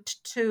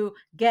attempt to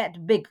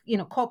get big,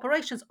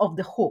 corporations off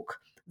the hook.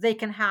 They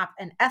can have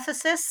an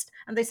ethicist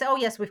and they say, oh,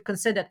 yes, we've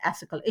considered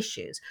ethical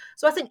issues.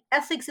 So I think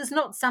ethics is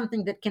not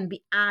something that can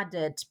be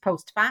added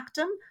post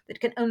factum,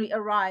 that can only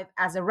arrive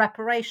as a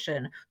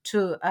reparation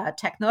to a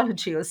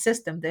technology or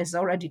system that is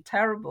already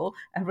terrible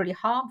and really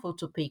harmful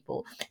to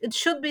people. It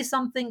should be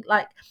something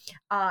like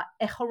a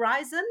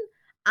horizon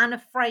and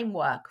a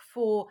framework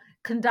for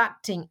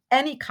conducting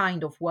any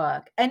kind of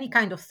work, any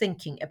kind of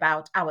thinking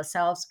about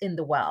ourselves in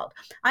the world.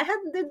 I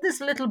did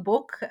this little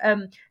book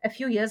a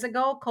few years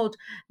ago called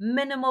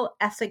Minimal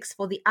Ethics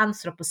for the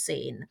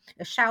Anthropocene.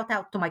 A shout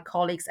out to my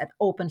colleagues at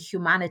Open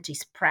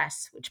Humanities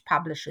Press, which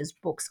publishes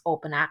books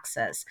open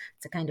access.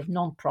 It's a kind of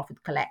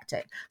non-profit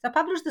collective. So I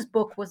published this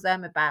book with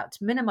them about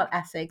minimal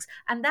ethics,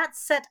 and that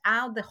set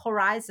out the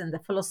horizon, the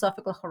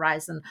philosophical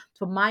horizon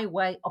for my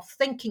way of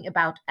thinking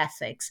about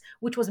ethics,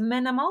 which was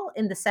minimal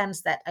in the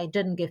sense that I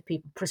didn't give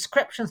people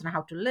prescriptions on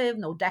how to live,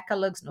 no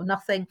decalogues, no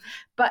nothing,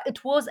 but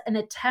it was an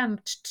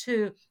attempt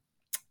to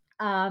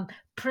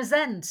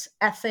present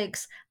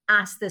ethics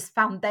as this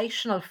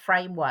foundational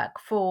framework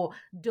for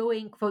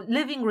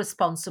living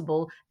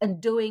responsible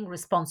and doing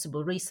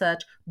responsible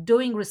research,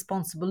 doing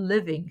responsible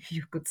living,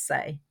 you could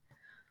say.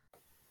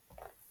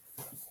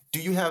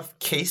 Do you have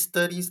case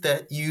studies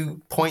that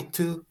you point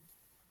to?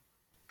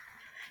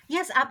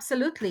 Yes,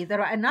 absolutely.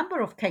 There are a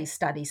number of case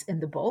studies in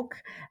the book.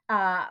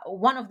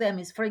 One of them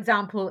is, for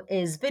example,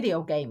 is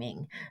video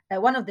gaming.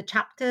 One of the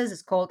chapters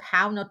is called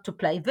How Not to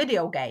Play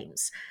Video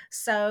Games.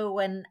 So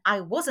when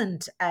I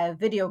wasn't a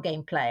video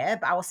game player,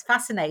 but I was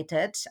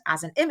fascinated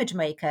as an image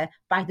maker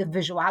by the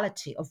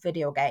visuality of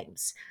video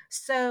games.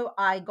 So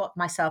I got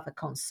myself a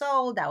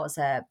console. That was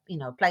a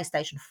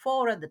PlayStation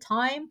 4 at the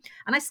time.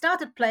 And I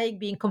started playing,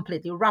 being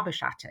completely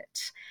rubbish at it.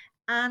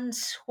 And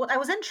what I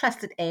was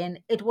interested in,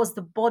 it was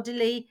the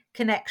bodily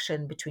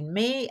connection between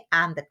me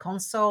and the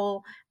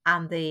console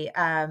and the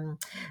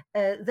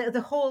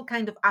whole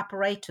kind of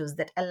apparatus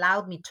that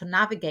allowed me to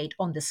navigate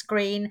on the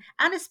screen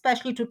and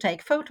especially to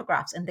take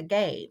photographs in the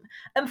game.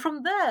 And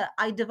from there,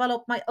 I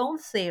developed my own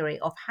theory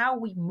of how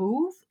we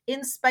move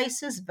in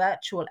spaces,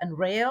 virtual and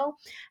real,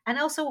 and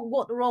also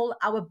what role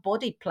our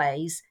body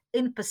plays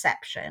in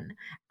perception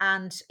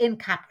and in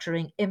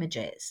capturing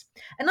images.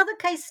 Another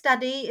case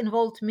study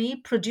involved me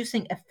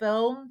producing a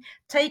film,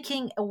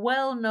 taking a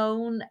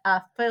well-known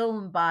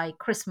film by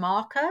Chris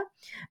Marker,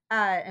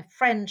 a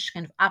French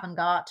kind of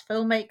avant-garde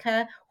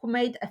filmmaker who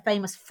made a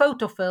famous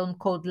photo film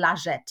called La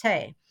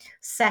Jetée,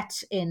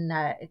 set in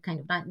it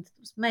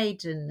was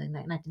made in the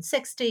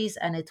 1960s,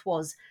 and it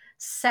was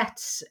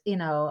set, in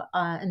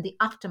the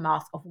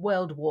aftermath of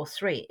World War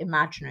III,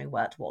 imaginary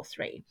World War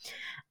III.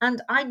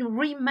 And I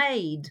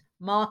remade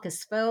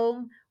Marcus'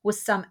 film with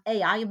some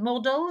AI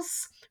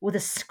models, with a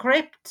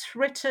script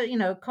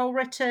written,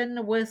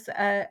 co-written with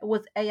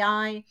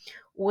AI,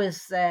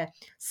 with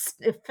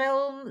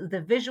film,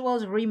 the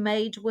visuals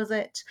remade with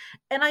it.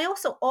 And I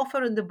also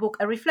offer in the book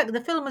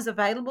the film is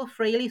available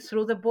freely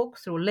through the book,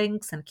 through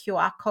links and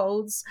QR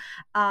codes.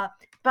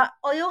 But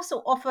I also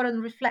offer a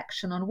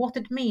reflection on what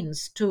it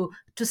means to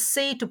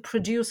to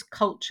produce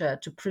culture,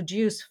 to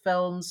produce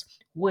films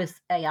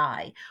with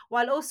AI,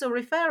 while also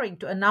referring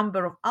to a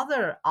number of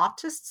other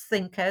artists,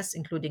 thinkers,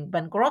 including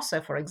Ben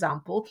Grosser, for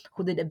example,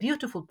 who did a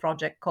beautiful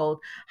project called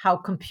How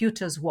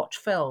Computers Watch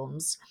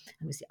Films.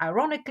 And we see,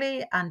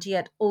 ironically, and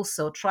yet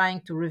also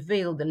trying to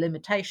reveal the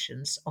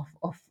limitations of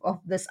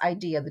this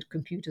idea that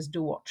computers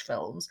do watch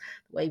films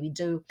the way we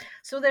do.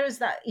 So there is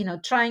that,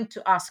 trying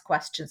to ask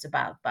questions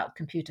about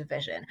computer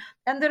vision.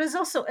 And there is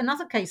also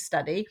another case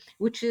study,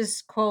 which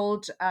is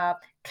called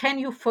Can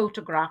You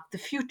Photograph the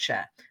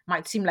Future?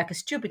 Might seem like a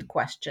stupid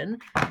question,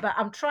 but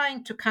I'm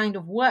trying to kind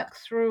of work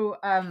through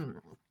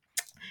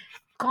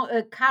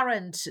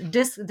current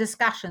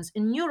discussions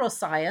in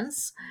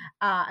neuroscience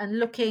and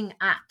looking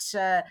at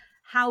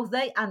how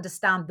they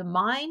understand the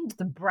mind,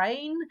 the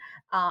brain,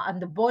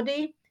 and the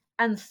body,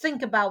 and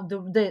think about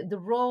the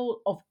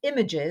role of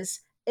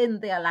images in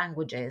their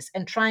languages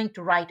and trying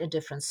to write a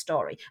different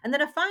story. And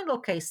then a final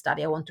case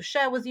study I want to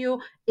share with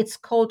you. It's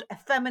called A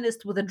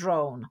Feminist with a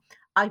Drone.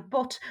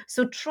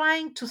 So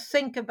trying to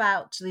think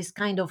about this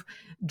kind of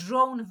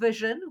drone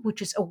vision,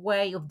 which is a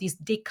way of this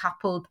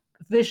decoupled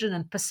vision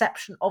and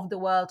perception of the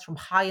world from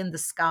high in the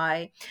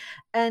sky.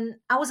 And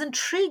I was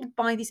intrigued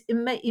by these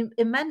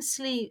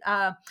immensely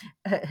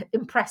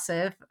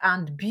impressive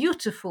and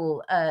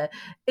beautiful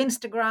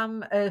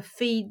Instagram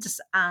feeds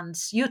and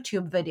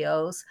YouTube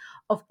videos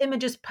of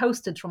images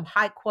posted from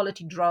high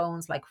quality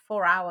drones, like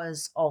 4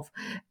 hours of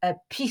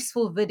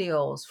peaceful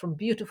videos from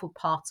beautiful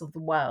parts of the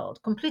world,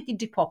 completely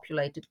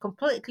depopulated,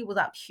 completely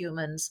without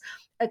humans,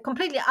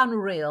 completely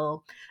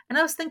unreal. And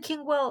I was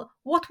thinking, well,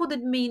 what would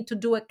it mean to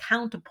do a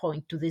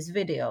counterpoint to this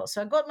video?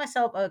 So I got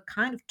myself a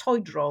kind of toy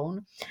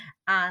drone,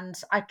 and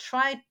I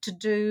tried to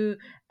do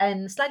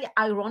a slightly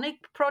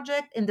ironic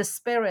project in the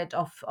spirit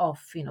of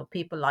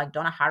people like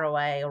Donna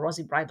Haraway or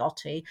Rosie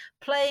Braidotti,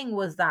 playing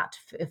with that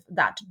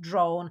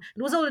drone.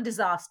 It was all a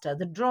disaster.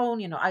 The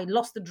drone, I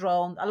lost the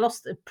drone, I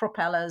lost the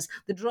propellers,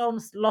 the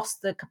drones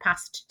lost the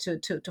capacity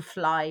to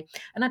fly.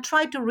 And I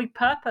tried to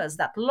repurpose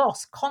that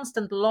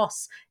constant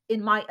loss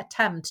in my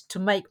attempt to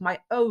make my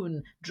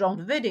own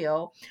drone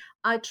video.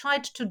 I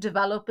tried to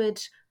develop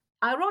it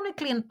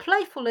ironically and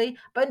playfully,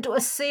 but into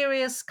a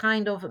serious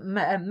kind of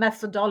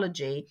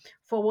methodology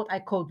for what I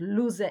called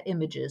loser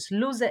images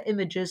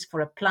for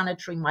a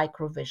planetary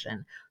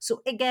microvision.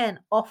 So again,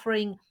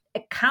 offering a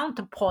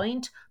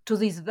counterpoint to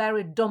these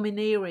very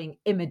domineering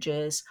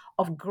images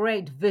of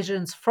great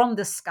visions from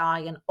the sky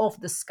and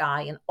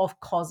of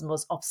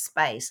cosmos, of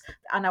space, that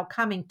are now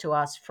coming to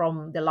us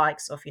from the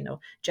likes of,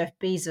 Jeff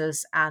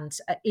Bezos and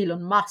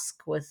Elon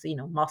Musk, with,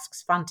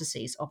 Musk's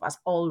fantasies of us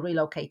all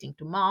relocating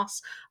to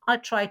Mars. I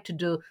tried to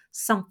do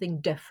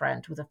something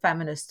different with A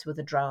Feminist with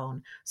a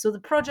Drone. So the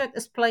project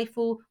is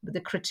playful, but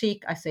the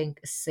critique, I think,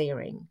 is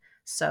searing.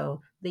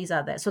 So these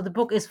are there. So the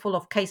book is full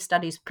of case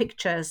studies,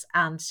 pictures,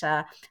 and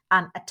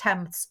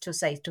attempts to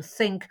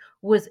think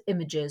with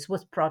images,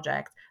 with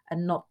project,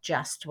 and not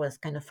just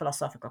with kind of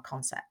philosophical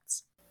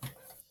concepts.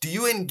 Do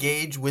you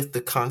engage with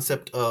the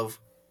concept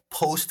of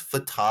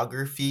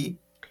post-photography?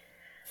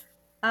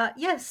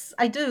 Yes,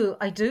 I do.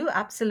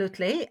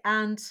 Absolutely.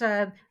 And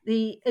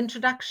the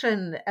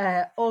introduction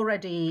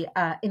already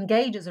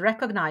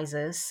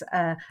recognizes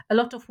a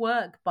lot of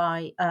work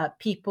by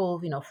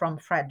people, from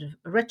Fred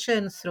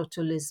Richin through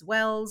to Liz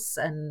Wells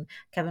and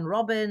Kevin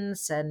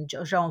Robbins and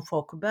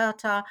Jean-Paul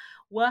Coubertin,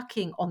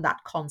 working on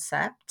that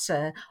concept,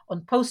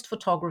 on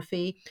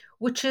post-photography,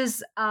 which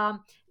is,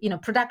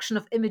 production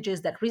of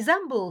images that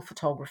resemble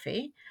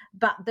photography,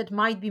 but that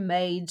might be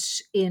made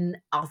in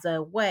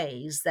other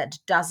ways that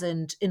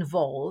doesn't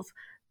involve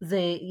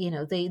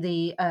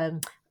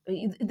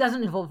it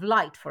doesn't involve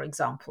light, for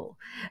example.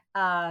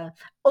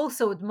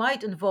 Also, it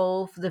might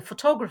involve the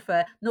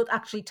photographer not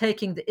actually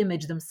taking the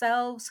image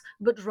themselves,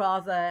 but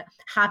rather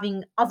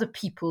having other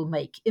people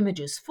make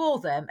images for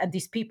them. And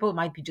these people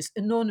might be just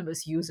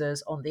anonymous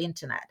users on the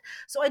internet.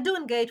 So I do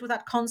engage with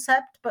that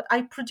concept, but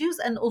I produce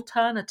an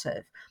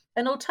alternative.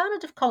 An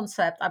alternative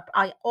concept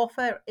I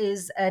offer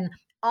is an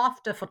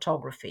after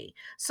photography.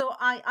 So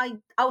I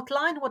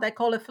outline what I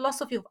call a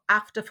philosophy of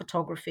after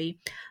photography,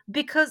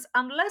 because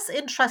I'm less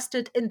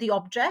interested in the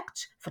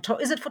object.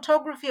 Is it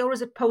photography or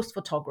is it post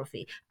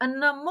photography?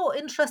 And I'm more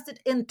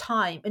interested in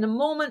time, in a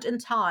moment in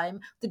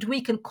time that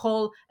we can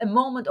call a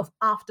moment of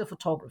after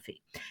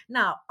photography.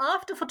 Now,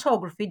 after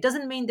photography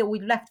doesn't mean that we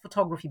left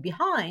photography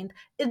behind.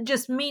 It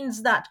just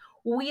means that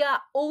we are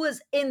always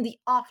in the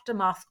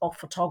aftermath of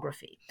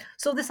photography.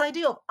 So this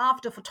idea of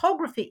after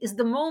photography is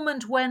the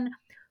moment when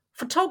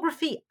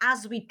photography,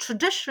 as we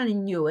traditionally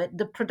knew it,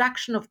 the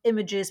production of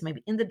images,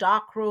 maybe in the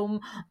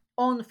darkroom,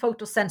 on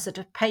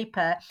photosensitive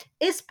paper,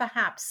 is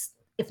perhaps,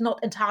 if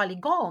not entirely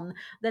gone,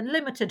 then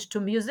limited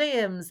to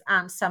museums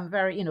and some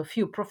very,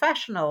 few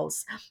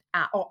professionals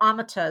or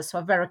amateurs who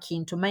are very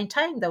keen to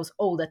maintain those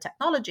older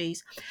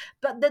technologies.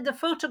 But that the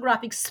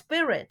photographic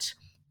spirit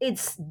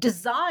its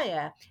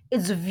desire,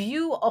 its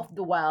view of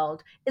the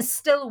world is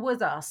still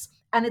with us,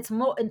 and it's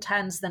more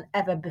intense than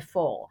ever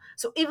before.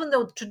 So even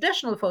though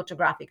traditional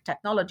photographic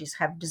technologies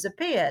have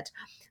disappeared,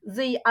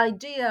 the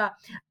idea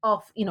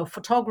of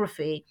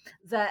photography,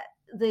 that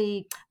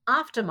the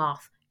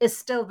aftermath is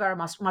still very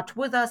much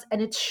with us,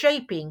 and it's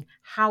shaping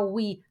how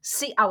we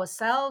see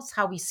ourselves,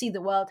 how we see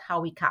the world, how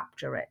we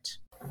capture it.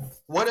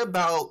 What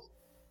about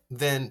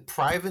then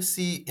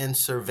privacy and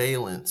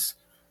surveillance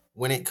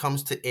when it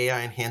comes to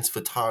AI enhanced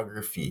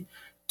photography?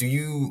 Do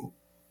you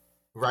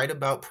write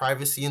about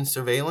privacy and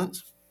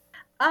surveillance?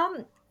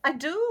 I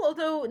do,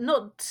 although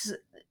not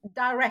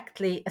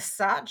directly as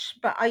such,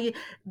 but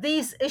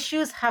these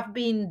issues have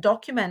been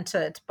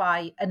documented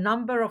by a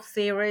number of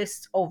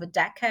theorists over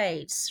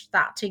decades,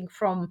 starting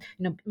from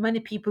many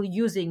people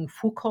using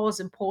Foucault's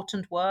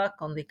important work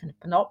on the kind of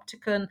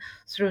panopticon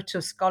through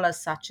to scholars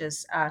such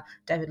as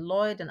David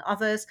Lloyd and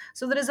others.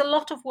 So there is a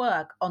lot of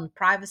work on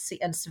privacy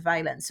and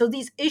surveillance. So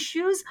these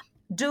issues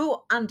do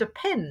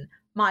underpin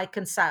my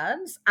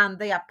concerns, and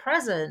they are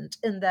present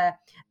in the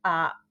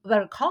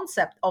very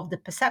concept of the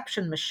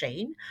perception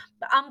machine.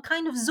 But I'm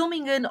kind of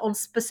zooming in on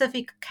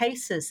specific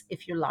cases,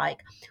 if you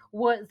like,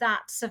 where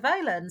that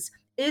surveillance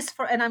is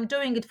and I'm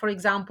doing it, for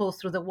example,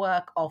 through the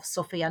work of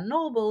Sophia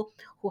Noble,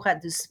 who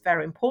had this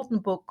very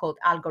important book called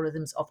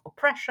Algorithms of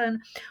Oppression,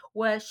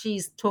 where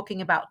she's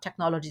talking about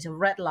technologies of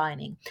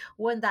redlining,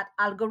 when that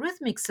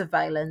algorithmic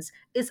surveillance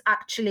is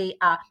actually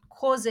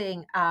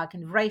causing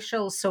kind of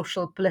racial,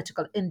 social,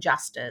 political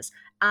injustice.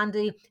 And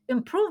the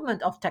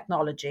improvement of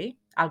technology,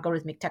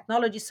 algorithmic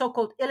technology,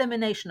 so-called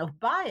elimination of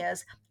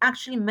bias,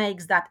 actually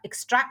makes that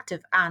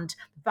extractive and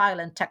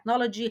violent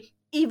technology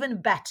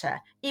even better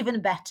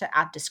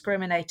at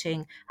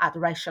discriminating, at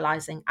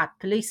racializing, at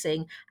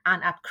policing,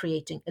 and at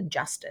creating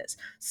injustice.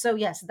 So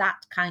yes, that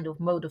kind of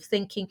mode of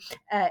thinking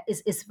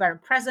is very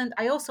present.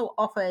 I also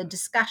offer a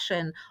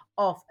discussion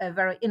of a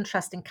very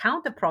interesting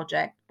counter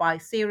project by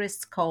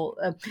theorists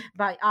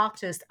by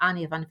artist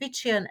Ania Van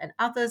Witjen and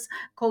others,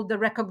 called the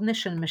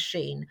recognition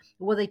machine,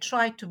 where they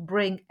try to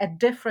bring a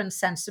different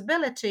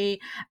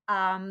sensibility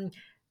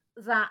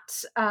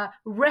that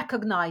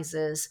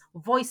recognizes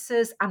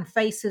voices and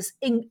faces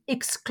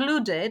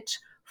excluded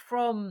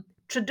from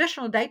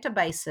traditional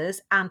databases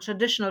and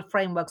traditional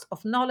frameworks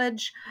of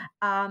knowledge,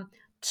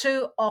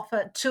 to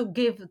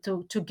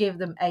give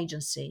them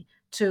agency,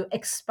 to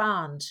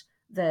expand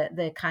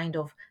the kind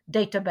of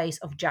database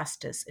of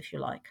justice, if you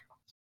like.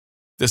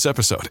 This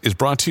episode is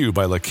brought to you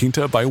by La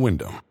Quinta by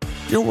Wyndham.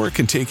 Your work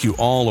can take you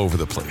all over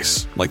the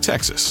place, like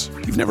Texas.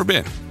 You've never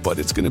been, but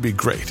it's going to be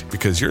great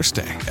because you're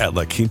staying at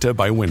La Quinta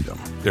by Wyndham.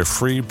 Their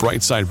free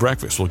Bright Side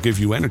breakfast will give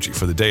you energy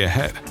for the day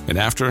ahead. And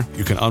after,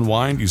 you can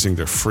unwind using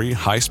their free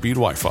high-speed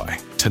Wi-Fi.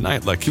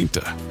 Tonight, La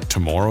Quinta.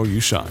 Tomorrow, you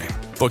shine.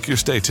 Book your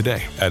stay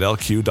today at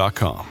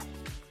lq.com.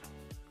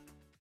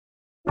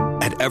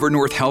 At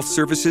Evernorth Health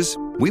Services,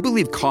 we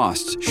believe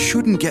costs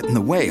shouldn't get in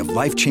the way of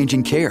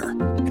life-changing care,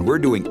 and we're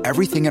doing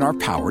everything in our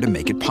power to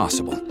make it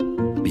possible.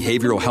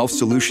 Behavioral health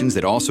solutions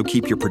that also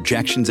keep your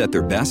projections at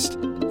their best?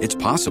 It's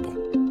possible.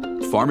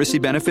 Pharmacy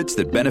benefits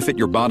that benefit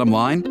your bottom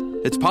line?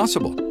 It's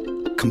possible.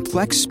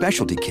 Complex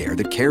specialty care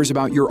that cares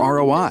about your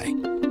ROI?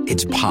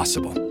 It's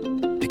possible.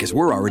 Because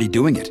we're already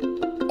doing it.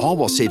 All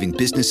while saving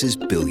businesses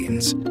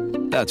billions.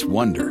 That's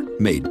Wonder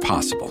made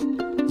possible.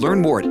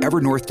 Learn more at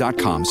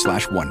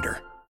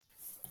evernorth.com/wonder.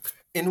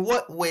 In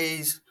what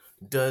ways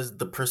does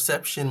the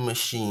perception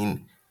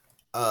machine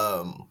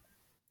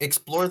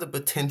explore the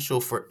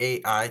potential for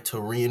AI to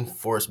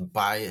reinforce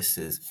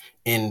biases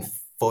in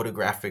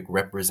photographic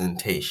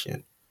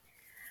representation?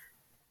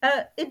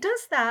 It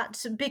does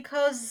that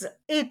because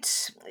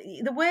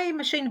the way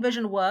machine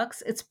vision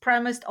works, it's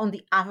premised on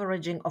the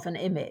averaging of an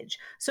image.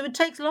 So it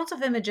takes lots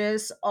of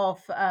images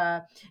of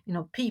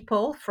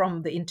people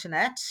from the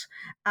internet,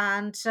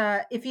 and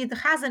if it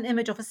has an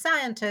image of a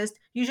scientist,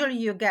 usually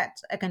you get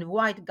a kind of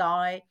white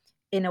guy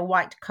in a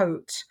white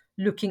coat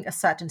looking a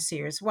certain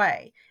serious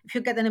way. If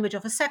you get an image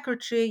of a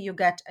secretary, you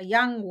get a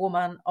young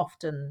woman,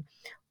 often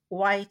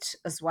white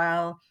as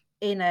well,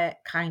 in a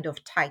kind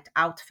of tight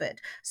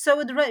outfit. So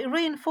it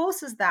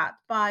reinforces that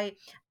by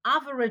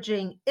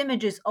averaging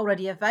images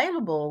already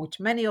available,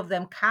 which many of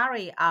them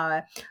carry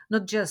our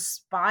not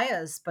just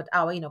bias, but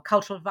our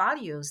cultural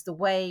values, the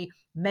way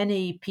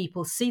many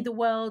people see the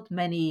world,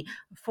 many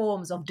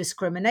forms of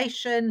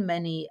discrimination,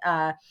 many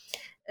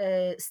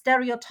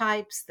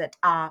stereotypes that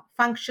are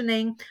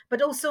functioning,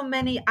 but also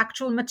many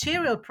actual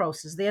material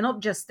processes. They are not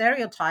just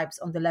stereotypes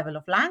on the level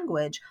of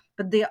language,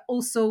 but they are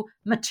also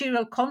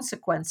material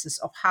consequences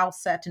of how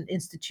certain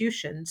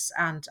institutions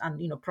and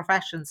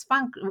professions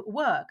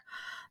work.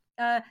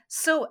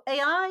 So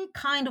AI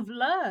kind of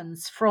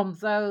learns from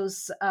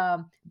those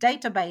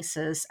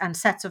databases and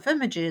sets of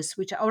images,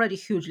 which are already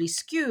hugely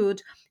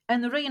skewed,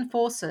 and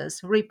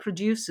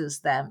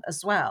reproduces them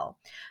as well.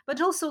 But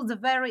also the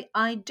very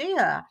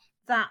idea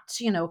that,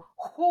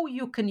 who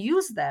you can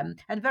use them.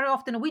 And very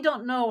often we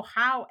don't know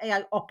how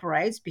AI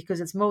operates because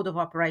its mode of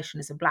operation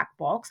is a black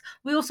box.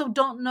 We also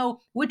don't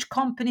know which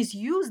companies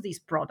use these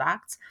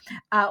products.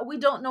 We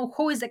don't know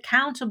who is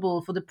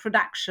accountable for the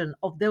production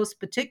of those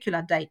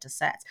particular data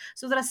sets.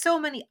 So there are so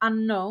many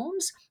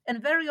unknowns,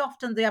 and very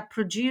often they are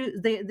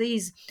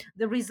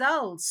the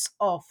results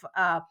of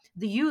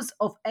the use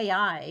of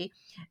AI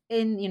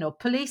in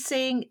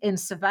policing, in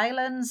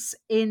surveillance,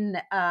 in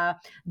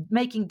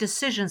making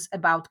decisions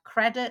about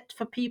credit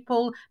for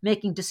people,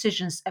 making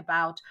decisions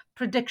about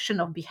prediction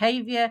of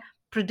behavior,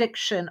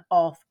 prediction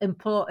of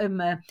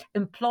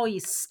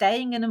employees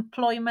staying in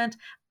employment,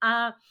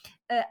 are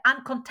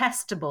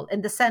uncontestable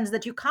in the sense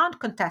that you can't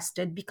contest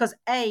it because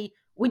A,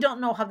 we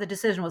don't know how the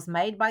decision was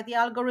made by the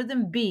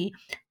algorithm. B,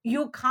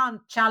 you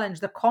can't challenge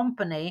the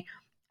company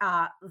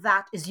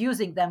that is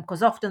using them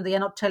because often they are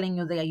not telling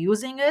you they are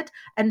using it.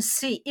 And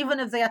C,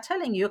 even if they are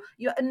telling you,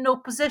 you're in no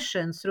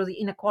position through the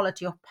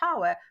inequality of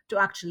power to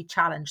actually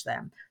challenge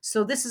them.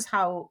 So this is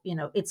how,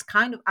 it's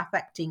kind of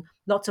affecting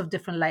lots of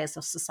different layers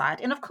of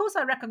society. And of course,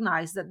 I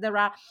recognize that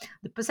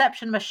the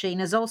perception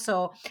machine is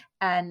also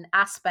an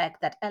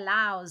aspect that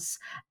allows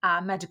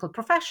medical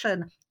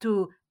profession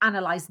to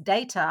analyze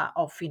data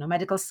of,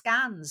 medical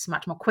scans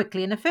much more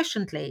quickly and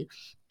efficiently.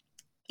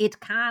 It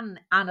can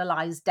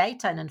analyze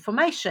data and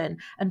information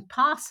and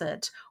pass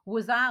it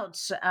without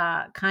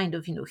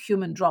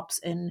human drops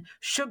in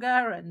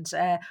sugar and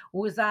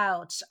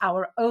without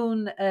our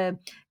own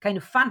kind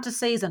of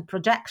fantasies and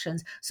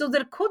projections. So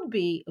there could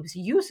be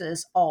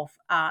uses of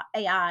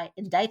AI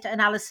in data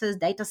analysis,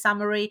 data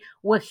summary,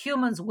 where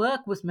humans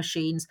work with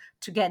machines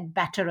to get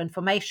better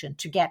information,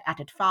 to get at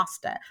it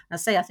faster. I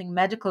think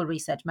medical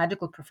research,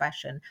 medical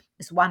profession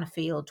is one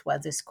field where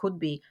this could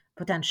be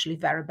potentially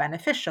very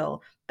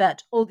beneficial,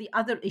 but all the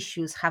other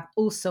issues have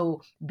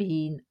also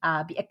been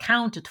be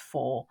accounted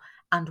for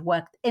and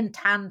worked in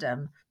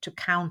tandem to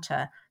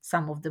counter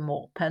some of the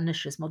more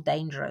pernicious, more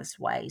dangerous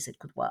ways it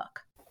could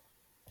work.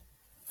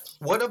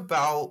 What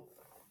about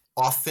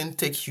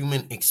authentic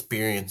human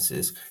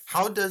experiences?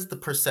 How does the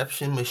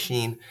perception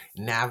machine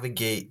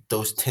navigate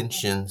those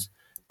tensions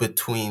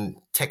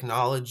between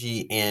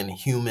technology and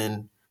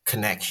human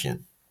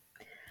connection?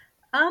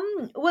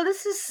 Well,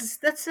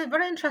 that's a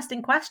very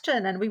interesting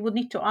question, and we would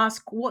need to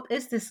ask, what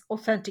is this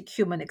authentic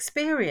human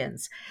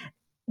experience?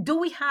 Do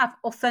we have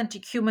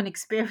authentic human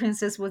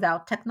experiences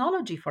without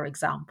technology, for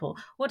example?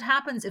 What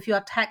happens if you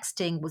are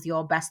texting with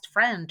your best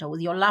friend or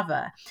with your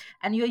lover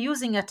and you're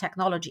using a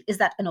technology? Is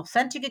that an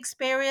authentic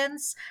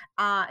experience?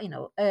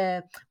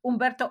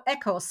 Umberto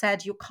Eco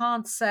said you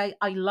can't say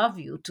I love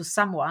you to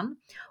someone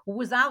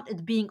without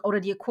it being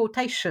already a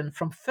quotation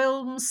from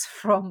films,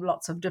 from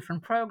lots of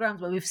different programs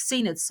where we've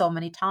seen it so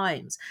many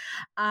times.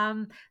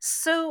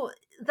 So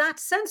that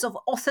sense of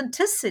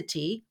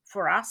authenticity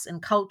for us in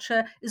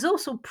culture is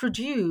also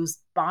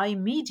produced by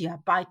media,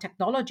 by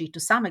technology to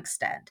some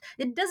extent.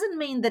 It doesn't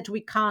mean that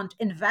we can't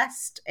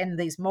invest in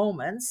these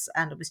moments,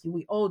 and obviously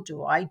we all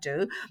do, I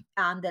do,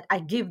 and that I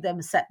give them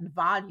a certain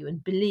value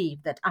and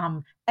believe that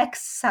I'm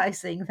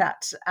exercising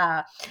that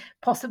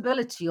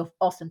possibility of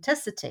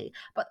authenticity.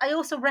 But I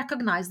also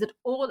recognize that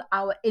all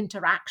our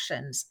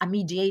interactions are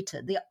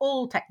mediated. They're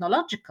all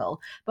technological.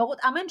 But what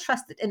I'm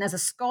interested in as a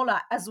scholar,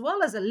 as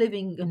well as a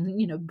living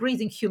and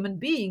breathing human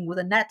being with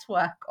a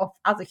network of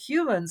other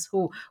humans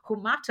who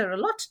matter a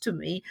lot to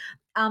me,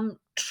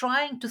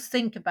 trying to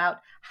think about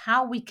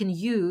how we can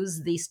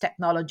use these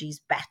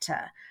technologies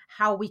better,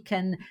 how we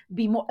can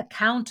be more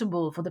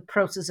accountable for the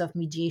process of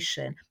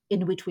mediation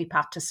in which we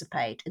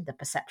participate in the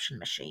perception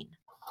machine.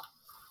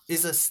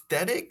 Is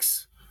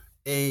aesthetics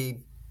a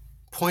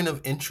point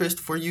of interest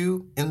for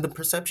you in the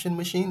perception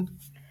machine?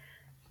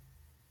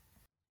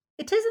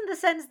 It is in the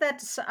sense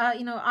that,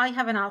 I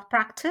have an art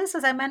practice,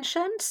 as I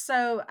mentioned.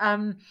 So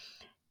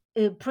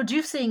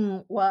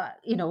producing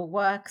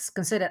works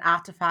considered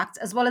artifacts,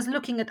 as well as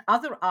looking at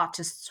other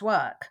artists'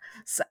 work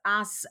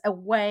as a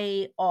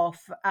way of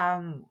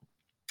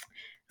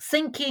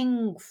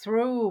thinking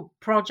through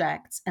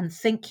projects and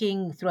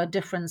thinking through a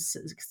different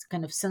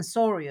kind of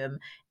sensorium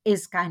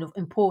is kind of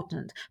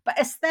important. But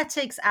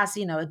aesthetics as,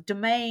 a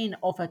domain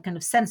of a kind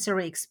of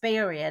sensory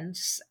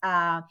experience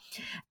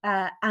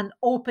and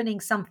opening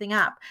something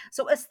up.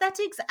 So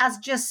aesthetics as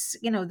just,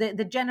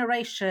 the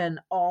generation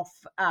of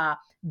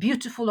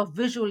beautiful or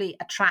visually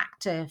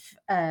attractive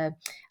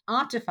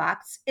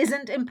artifacts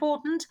isn't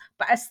important,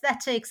 but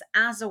aesthetics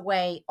as a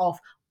way of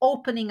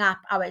opening up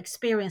our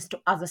experience to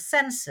other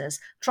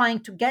senses, trying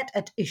to get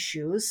at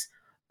issues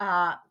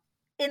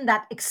in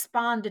that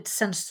expanded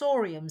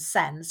sensorium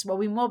sense, where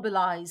we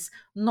mobilize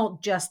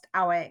not just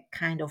our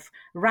kind of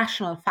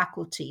rational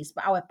faculties,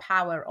 but our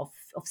power of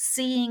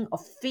seeing, of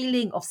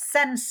feeling, of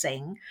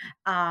sensing,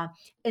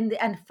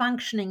 and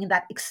functioning in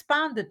that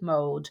expanded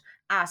mode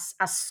as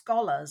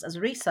scholars, as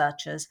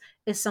researchers,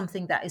 is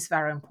something that is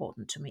very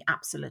important to me,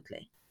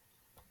 absolutely.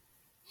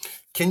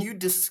 Can you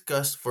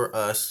discuss for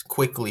us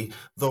quickly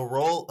the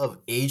role of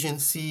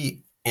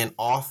agency and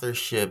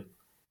authorship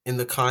in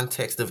the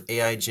context of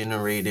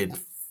AI-generated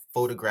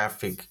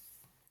photographic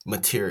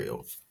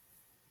material?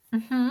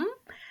 Mm-hmm.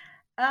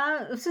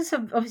 This is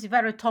obviously a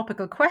very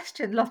topical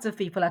question. Lots of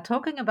people are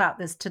talking about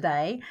this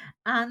today.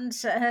 And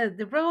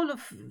the role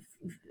of,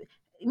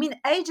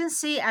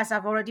 agency, as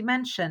I've already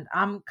mentioned,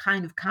 I'm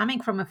kind of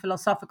coming from a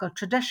philosophical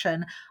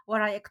tradition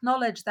where I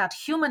acknowledge that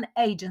human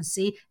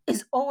agency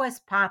is always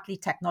partly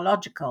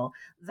technological,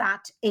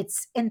 that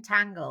it's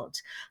entangled.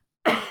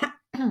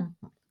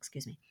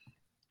 Excuse me.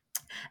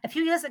 A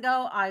few years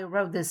ago, I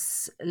wrote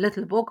this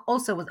little book,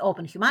 also with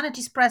Open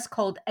Humanities Press,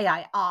 called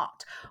AI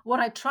Art,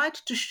 where I tried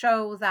to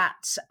show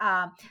that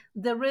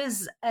there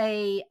is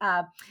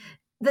that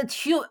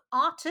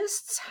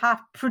artists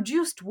have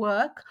produced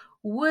work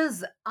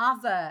with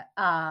other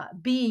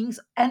beings,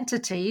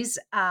 entities,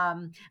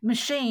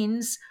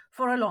 machines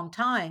for a long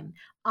time.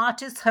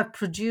 Artists have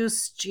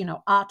produced,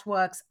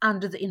 artworks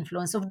under the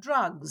influence of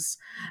drugs.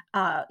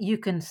 You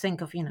can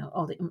think of, a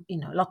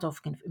lot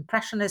of kind of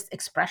impressionists,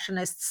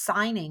 expressionists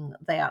signing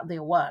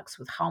their works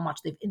with how much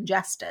they've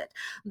ingested.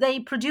 They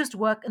produced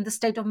work in the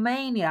state of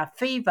mania,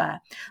 fever.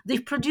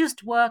 They've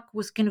produced work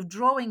with kind of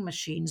drawing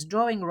machines,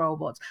 drawing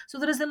robots. So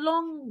there is a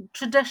long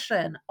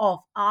tradition of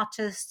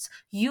artists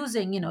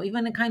using,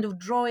 even a kind of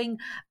drawing.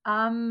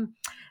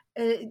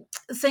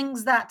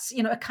 Things that,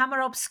 a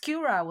camera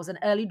obscura was an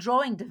early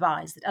drawing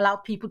device that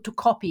allowed people to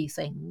copy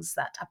things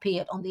that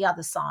appeared on the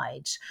other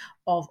side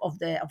of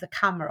the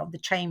camera, of the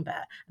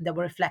chamber, and they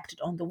were reflected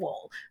on the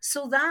wall.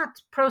 So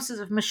that process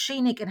of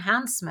machinic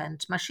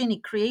enhancement,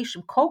 machinic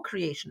creation,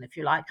 co-creation, if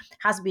you like,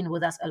 has been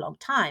with us a long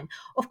time.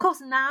 Of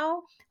course,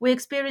 now we're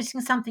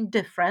experiencing something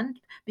different,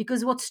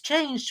 because what's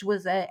changed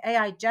with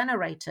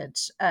AI-generated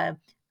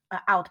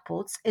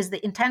outputs is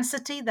the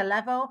intensity, the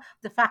level,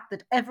 the fact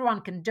that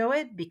everyone can do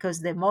it because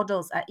the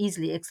models are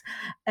easily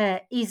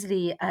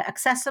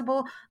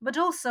accessible, but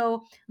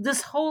also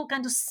this whole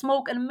kind of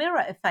smoke and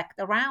mirror effect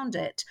around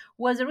it,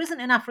 where there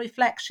isn't enough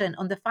reflection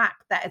on the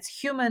fact that it's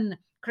human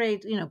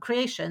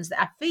creations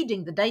that are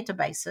feeding the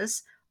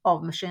databases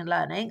of machine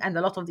learning, and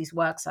a lot of these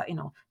works are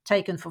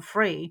taken for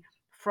free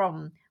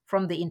from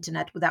the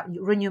internet without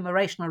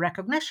remuneration or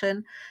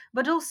recognition,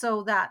 but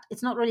also that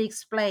it's not really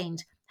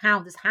explained how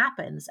this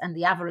happens, and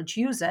the average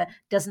user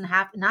doesn't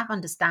have enough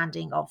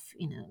understanding of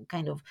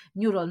kind of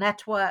neural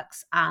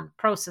networks and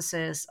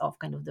processes of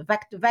kind of the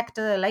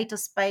vector latent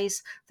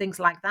space, things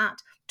like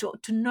that,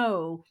 to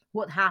know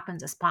what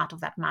happens as part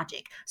of that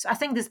magic. So I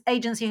think this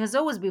agency has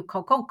always been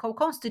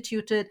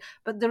co-constituted,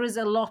 but there is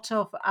a lot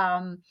of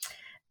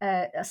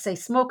say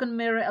smoke and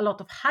mirror, a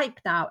lot of hype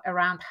now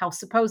around how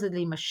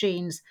supposedly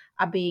machines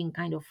are being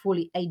kind of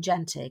fully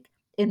agentic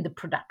in the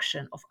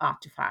production of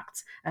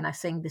artifacts. And I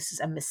think this is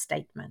a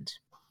misstatement.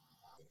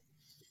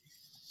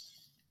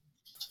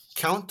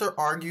 Counter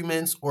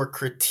arguments or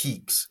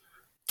critiques.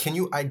 Can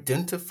you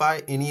identify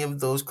any of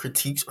those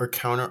critiques or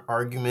counter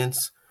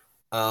arguments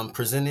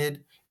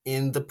presented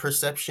in the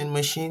perception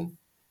machine?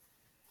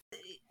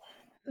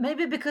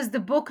 Maybe because the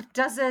book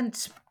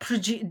doesn't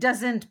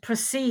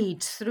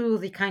proceed through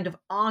the kind of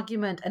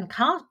argument and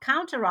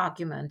counter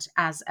argument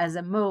as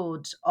a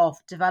mode of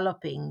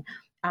developing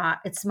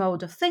its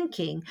mode of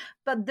thinking.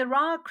 But there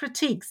are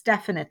critiques,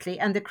 definitely.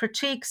 And the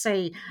critiques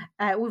say,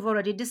 we've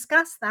already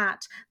discussed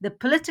that, the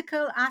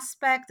political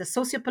aspect, the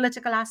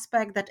socio-political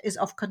aspect that is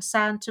of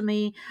concern to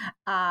me,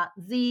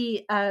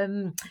 the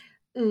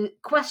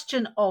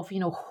question of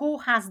who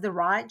has the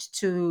right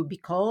to be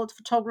called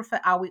photographer.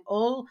 Are we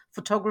all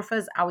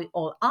photographers? Are we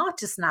all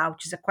artists now?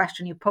 Which is a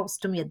question you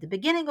posed to me at the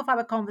beginning of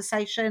our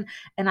conversation,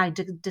 and I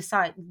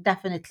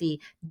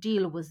definitely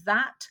deal with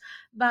that.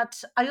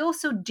 But I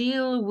also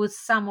deal with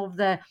some of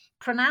the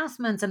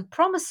pronouncements and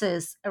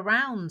promises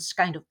around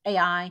kind of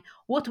AI,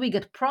 what we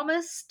get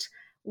promised,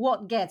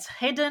 what gets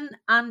hidden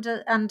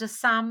under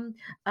some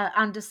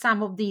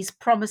of these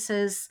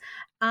promises.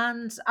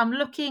 And I'm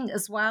looking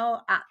as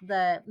well at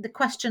the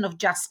question of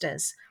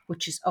justice,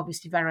 which is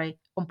obviously very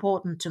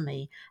important to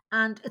me.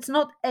 And it's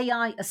not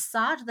AI as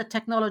such, the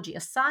technology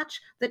as such,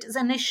 that is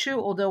an issue,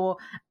 although,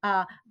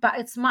 but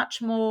it's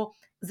much more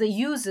the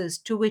users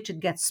to which it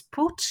gets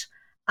put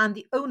and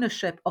the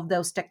ownership of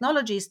those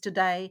technologies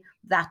today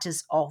that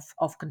is of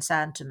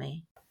concern to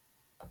me.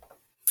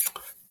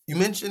 You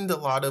mentioned a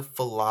lot of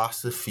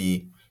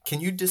philosophy. Can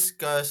you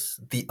discuss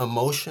the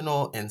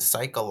emotional and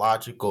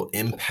psychological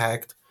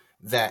impact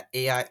that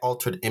AI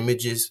altered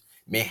images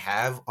may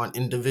have on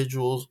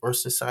individuals or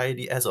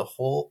society as a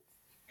whole?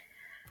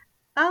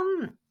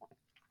 I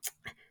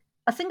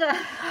think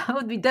it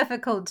would be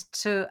difficult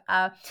to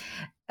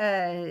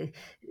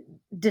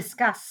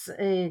discuss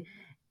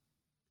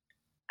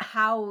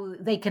how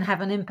they can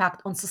have an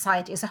impact on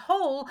society as a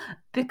whole.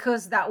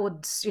 because that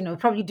would,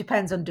 probably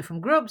depends on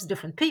different groups,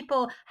 different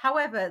people.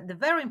 However, the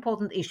very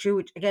important issue,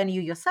 which again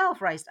you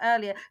yourself raised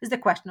earlier, is the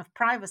question of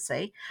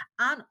privacy,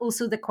 and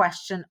also the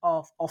question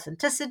of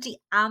authenticity,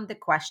 and the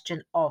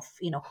question of,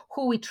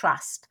 who we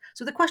trust.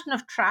 So the question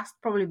of trust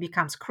probably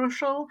becomes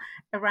crucial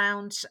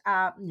around,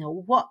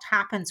 what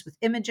happens with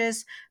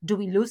images. Do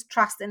we lose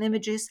trust in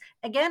images?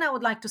 Again, I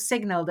would like to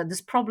signal that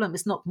this problem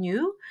is not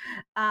new,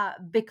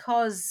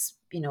 because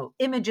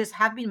images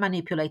have been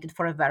manipulated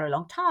for a very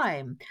long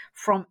time.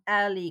 From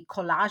early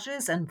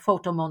collages and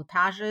photo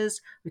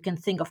montages, we can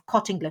think of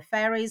Cottingley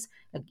fairies,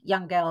 like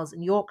young girls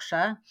in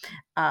Yorkshire,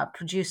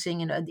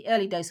 producing, in the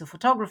early days of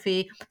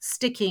photography,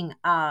 sticking,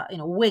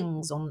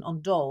 wings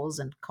on dolls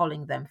and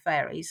calling them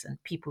fairies, and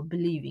people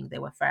believing they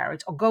were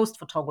fairies, or ghost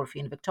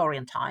photography in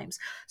Victorian times.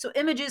 So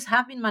images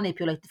have been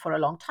manipulated for a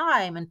long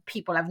time, and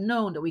people have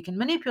known that we can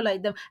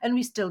manipulate them, and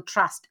we still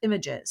trust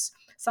images.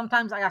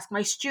 Sometimes I ask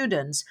my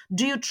students,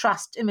 do you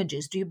trust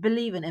images? Do you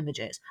believe in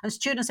images? And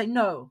students say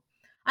no.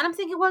 And I'm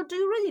thinking, well, do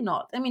you really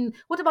not? I mean,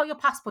 what about your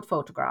passport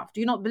photograph? Do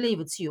you not believe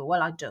it's you?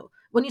 Well, I do.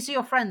 When you see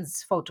your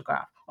friend's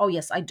photograph, oh,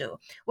 yes, I do.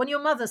 When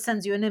your mother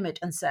sends you an image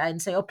and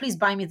say, oh, please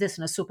buy me this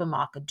in a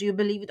supermarket, do you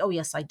believe it? Oh,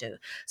 yes, I do.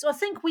 So I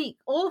think we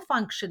all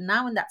function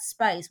now in that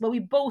space where we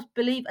both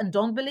believe and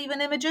don't believe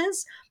in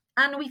images.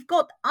 And we've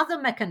got other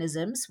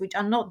mechanisms which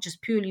are not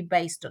just purely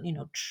based on,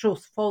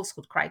 truth,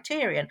 falsehood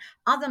criterion,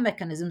 other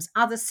mechanisms,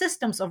 other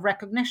systems of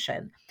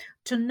recognition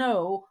to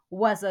know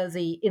whether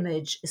the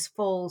image is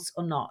false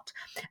or not.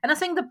 And I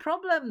think the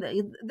problem,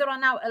 there are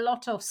now a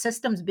lot of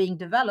systems being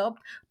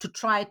developed to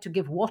try to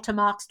give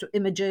watermarks to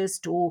images,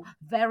 to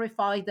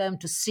verify them,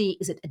 to see,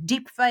 is it a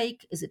deep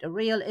fake? Is it a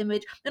real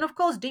image? And of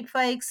course, deep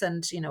fakes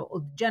and,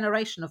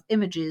 generation of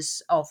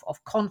images of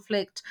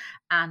conflict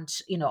and,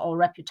 or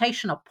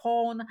reputation or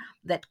porn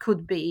that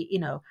could be,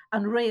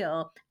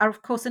 unreal are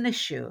of course an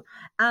issue.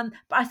 But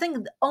I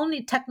think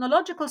only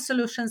technological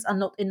solutions are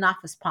not enough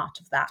as part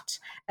of that.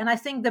 And I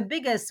think the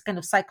biggest kind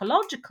of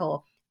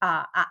psychological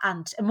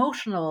and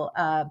emotional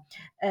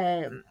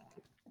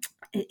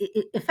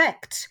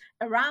effect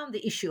around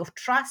the issue of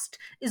trust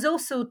is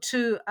also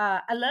to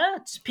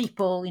alert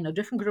people,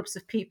 different groups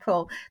of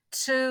people,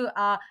 to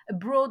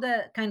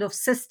broader kind of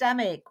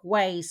systemic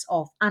ways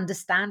of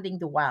understanding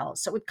the world.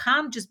 So it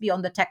can't just be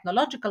on the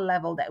technological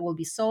level that will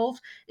be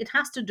solved. It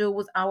has to do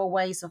with our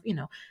ways of,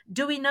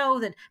 do we know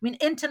that,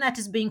 internet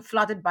is being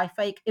flooded by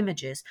fake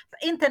images,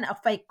 internet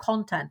of fake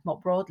content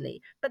more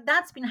broadly, but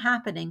that's been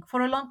happening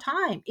for a long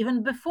time,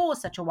 even before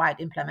such a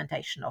wide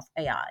implementation of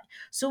AI.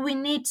 So we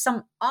need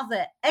some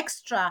other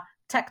extra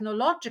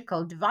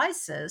technological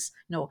devices,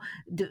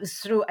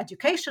 through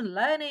education,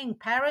 learning,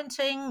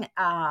 parenting,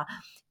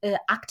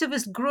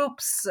 activist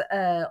groups,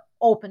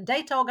 open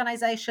data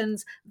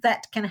organizations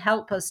that can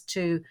help us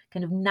to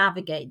kind of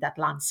navigate that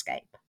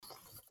landscape.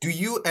 Do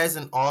you, as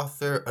an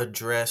author,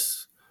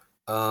 address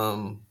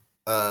the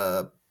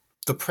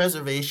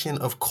preservation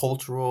of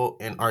cultural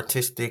and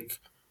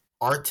artistic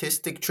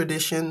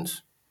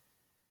traditions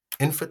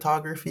in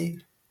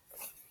photography?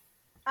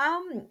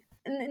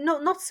 No,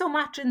 not so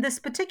much in this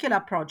particular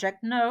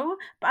project, no.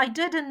 But I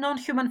did in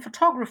non-human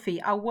photography.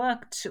 I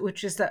worked,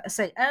 which is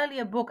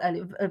earlier book,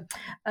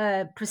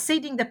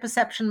 preceding the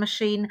Perception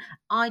Machine.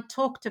 I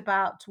talked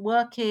about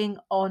working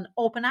on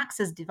open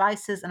access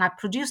devices, and I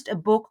produced a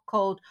book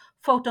called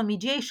Photo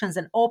Mediations,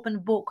 an open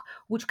book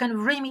which kind of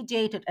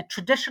remediated a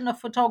tradition of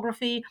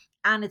photography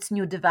and its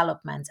new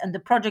developments. And the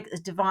project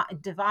is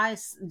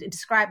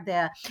described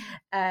there,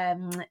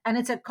 and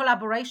it's a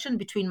collaboration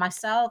between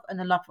myself and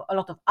a lot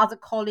of other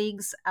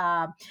colleagues,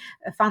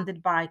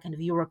 funded by kind of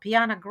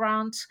Europeana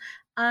grant.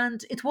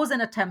 And it was an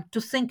attempt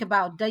to think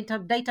about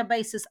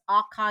databases,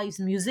 archives,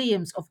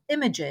 museums of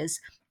images,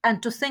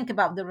 and to think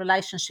about the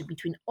relationship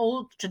between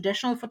old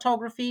traditional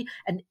photography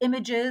and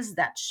images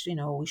that,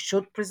 we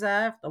should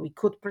preserve, or we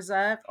could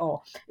preserve,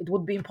 or it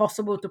would be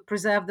impossible to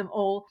preserve them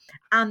all,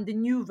 and the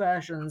new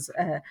versions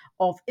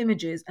of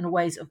images and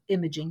ways of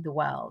imaging the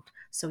world.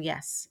 So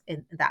yes,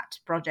 in that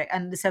project,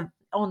 and there's an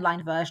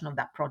online version of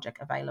that project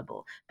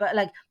available. But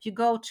if you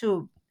go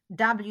to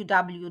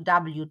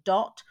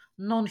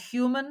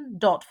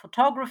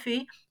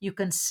www.nonhuman.photography, you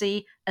can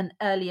see an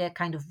earlier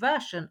kind of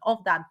version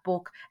of that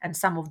book and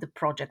some of the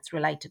projects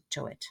related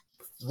to it.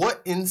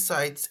 What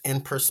insights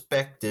and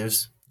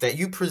perspectives that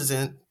you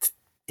present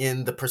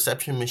in the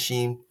Perception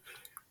Machine,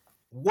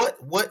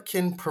 what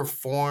can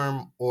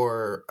perform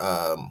or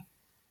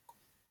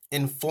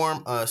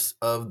inform us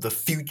of the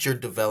future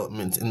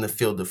developments in the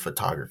field of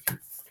photography?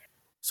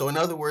 So in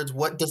other words,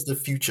 what does the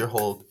future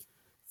hold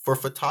for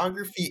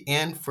photography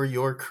and for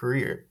your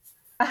career?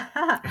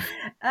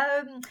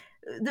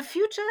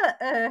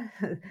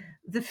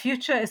 The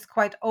future is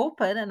quite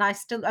open, and I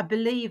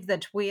believe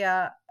that we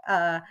are,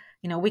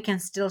 we can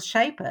still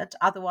shape it.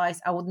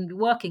 Otherwise, I wouldn't be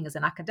working as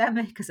an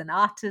academic, as an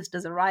artist,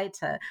 as a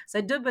writer. So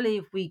I do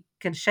believe we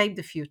can shape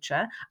the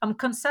future. I'm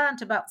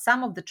concerned about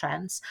some of the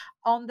trends.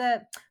 On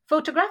the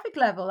photographic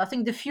level, I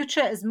think the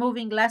future is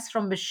moving less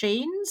from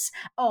machines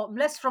or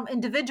less from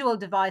individual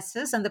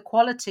devices and the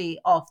quality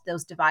of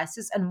those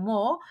devices, and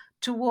more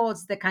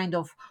towards the kind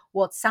of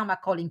what some are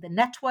calling the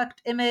networked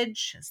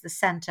image, as the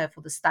Center for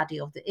the Study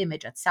of the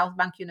Image at South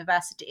Bank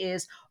University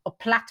is, or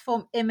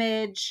platform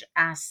image,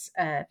 as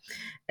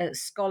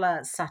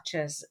scholars such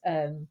as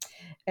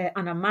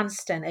Anna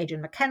Munster and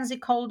Adrian Mackenzie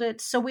called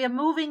it. So we are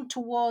moving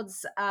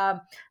towards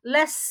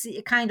less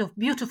kind of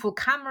beautiful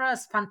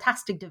cameras,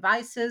 fantastic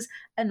devices,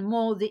 and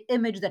more the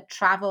image that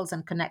travels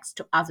and connects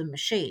to other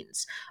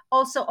machines.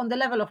 Also, on the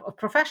level of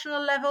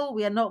professional level,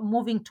 we are not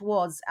moving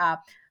towards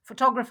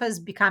photographers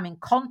becoming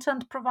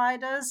content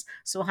providers,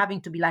 so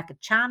having to be like a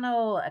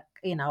channel,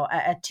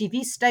 a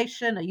TV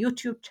station, a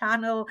YouTube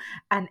channel,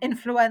 an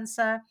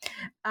influencer.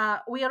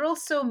 We are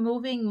also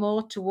moving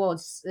more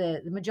towards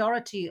the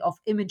majority of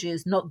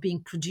images not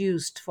being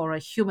produced for a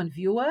human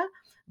viewer,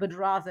 but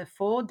rather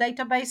for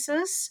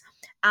databases.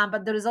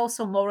 But there is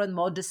also more and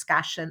more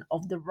discussion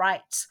of the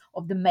rights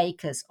of the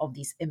makers of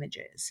these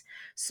images.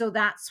 So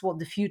that's what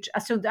the future.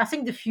 So I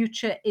think the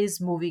future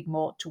is moving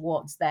more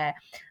towards the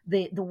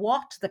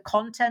what, the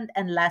content,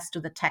 and less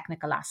to the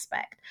technical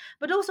aspect.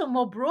 But also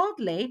more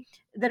broadly,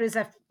 there is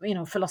a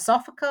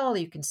philosophical,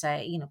 you can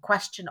say,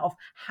 question of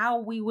how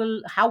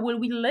will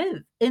we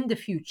live in the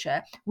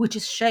future, which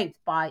is shaped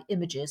by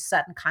images,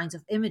 certain kinds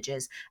of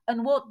images,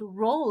 and what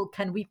role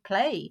can we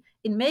play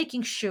in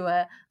making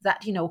sure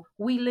that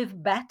we live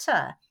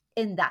better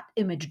in that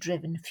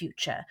image-driven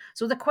future.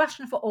 So the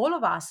question for all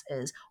of us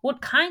is,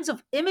 what kinds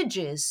of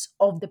images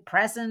of the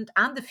present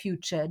and the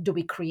future do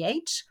we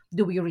create?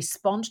 Do we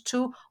respond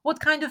to? What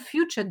kind of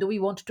future do we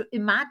want to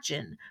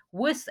imagine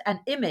with an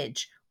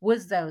image,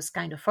 with those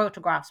kind of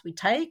photographs we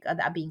take that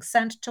are being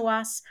sent to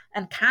us?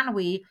 And can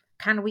we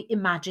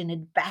imagine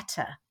it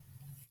better?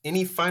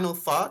 Any final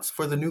thoughts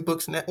for the New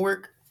Books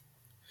Network?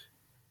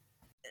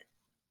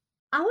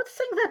 I would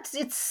think that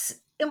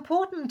it's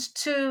important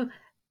to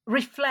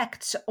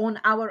reflect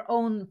on our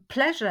own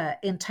pleasure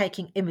in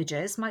taking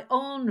images. My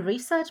own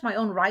research, my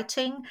own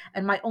writing,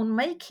 and my own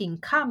making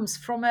comes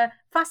from a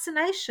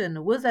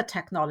fascination with the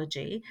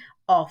technology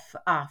of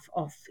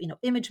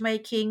image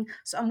making.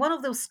 So I'm one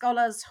of those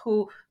scholars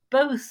who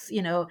both,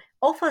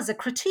 offers a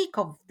critique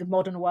of the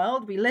modern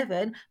world we live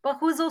in, but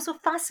who is also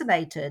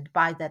fascinated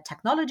by the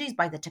technologies,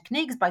 by the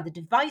techniques, by the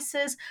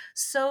devices.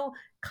 So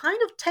kind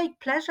of take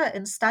pleasure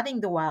in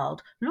studying the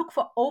world, look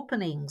for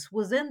openings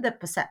within the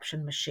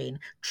perception machine,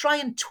 try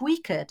and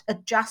tweak it,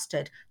 adjust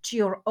it to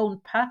your own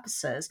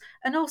purposes,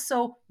 and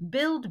also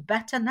build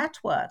better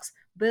networks.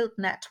 Build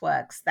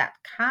networks that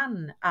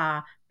can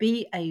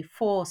be a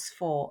force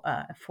for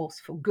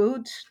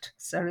good.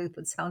 Sorry if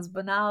it sounds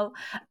banal,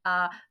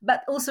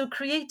 but also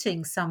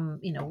creating some,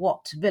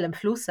 what Willem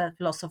Flusser,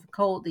 philosopher,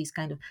 called these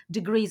kind of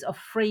degrees of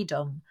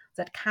freedom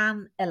that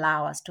can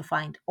allow us to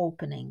find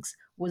openings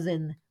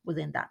within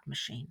that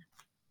machine.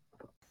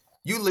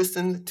 You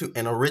listened to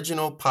an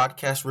original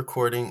podcast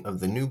recording of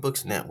the New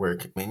Books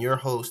Network and your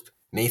host,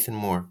 Nathan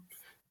Moore.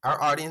 Our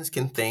audience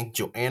can thank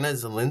Joanna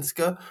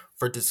Zylinska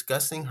for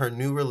discussing her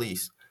new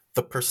release,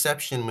 The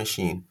Perception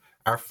Machine,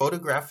 Our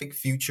Photographic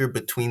Future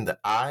Between the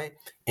Eye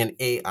and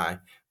AI,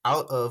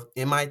 out of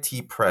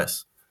MIT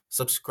Press.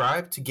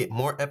 Subscribe to get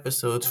more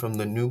episodes from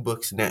the New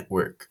Books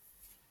Network.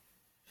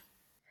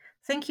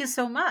 Thank you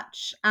so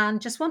much.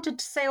 And just wanted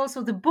to say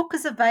also the book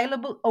is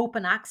available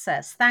open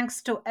access.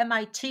 Thanks to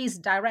MIT's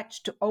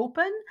Direct to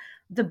Open,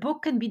 the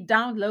book can be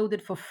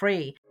downloaded for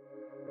free.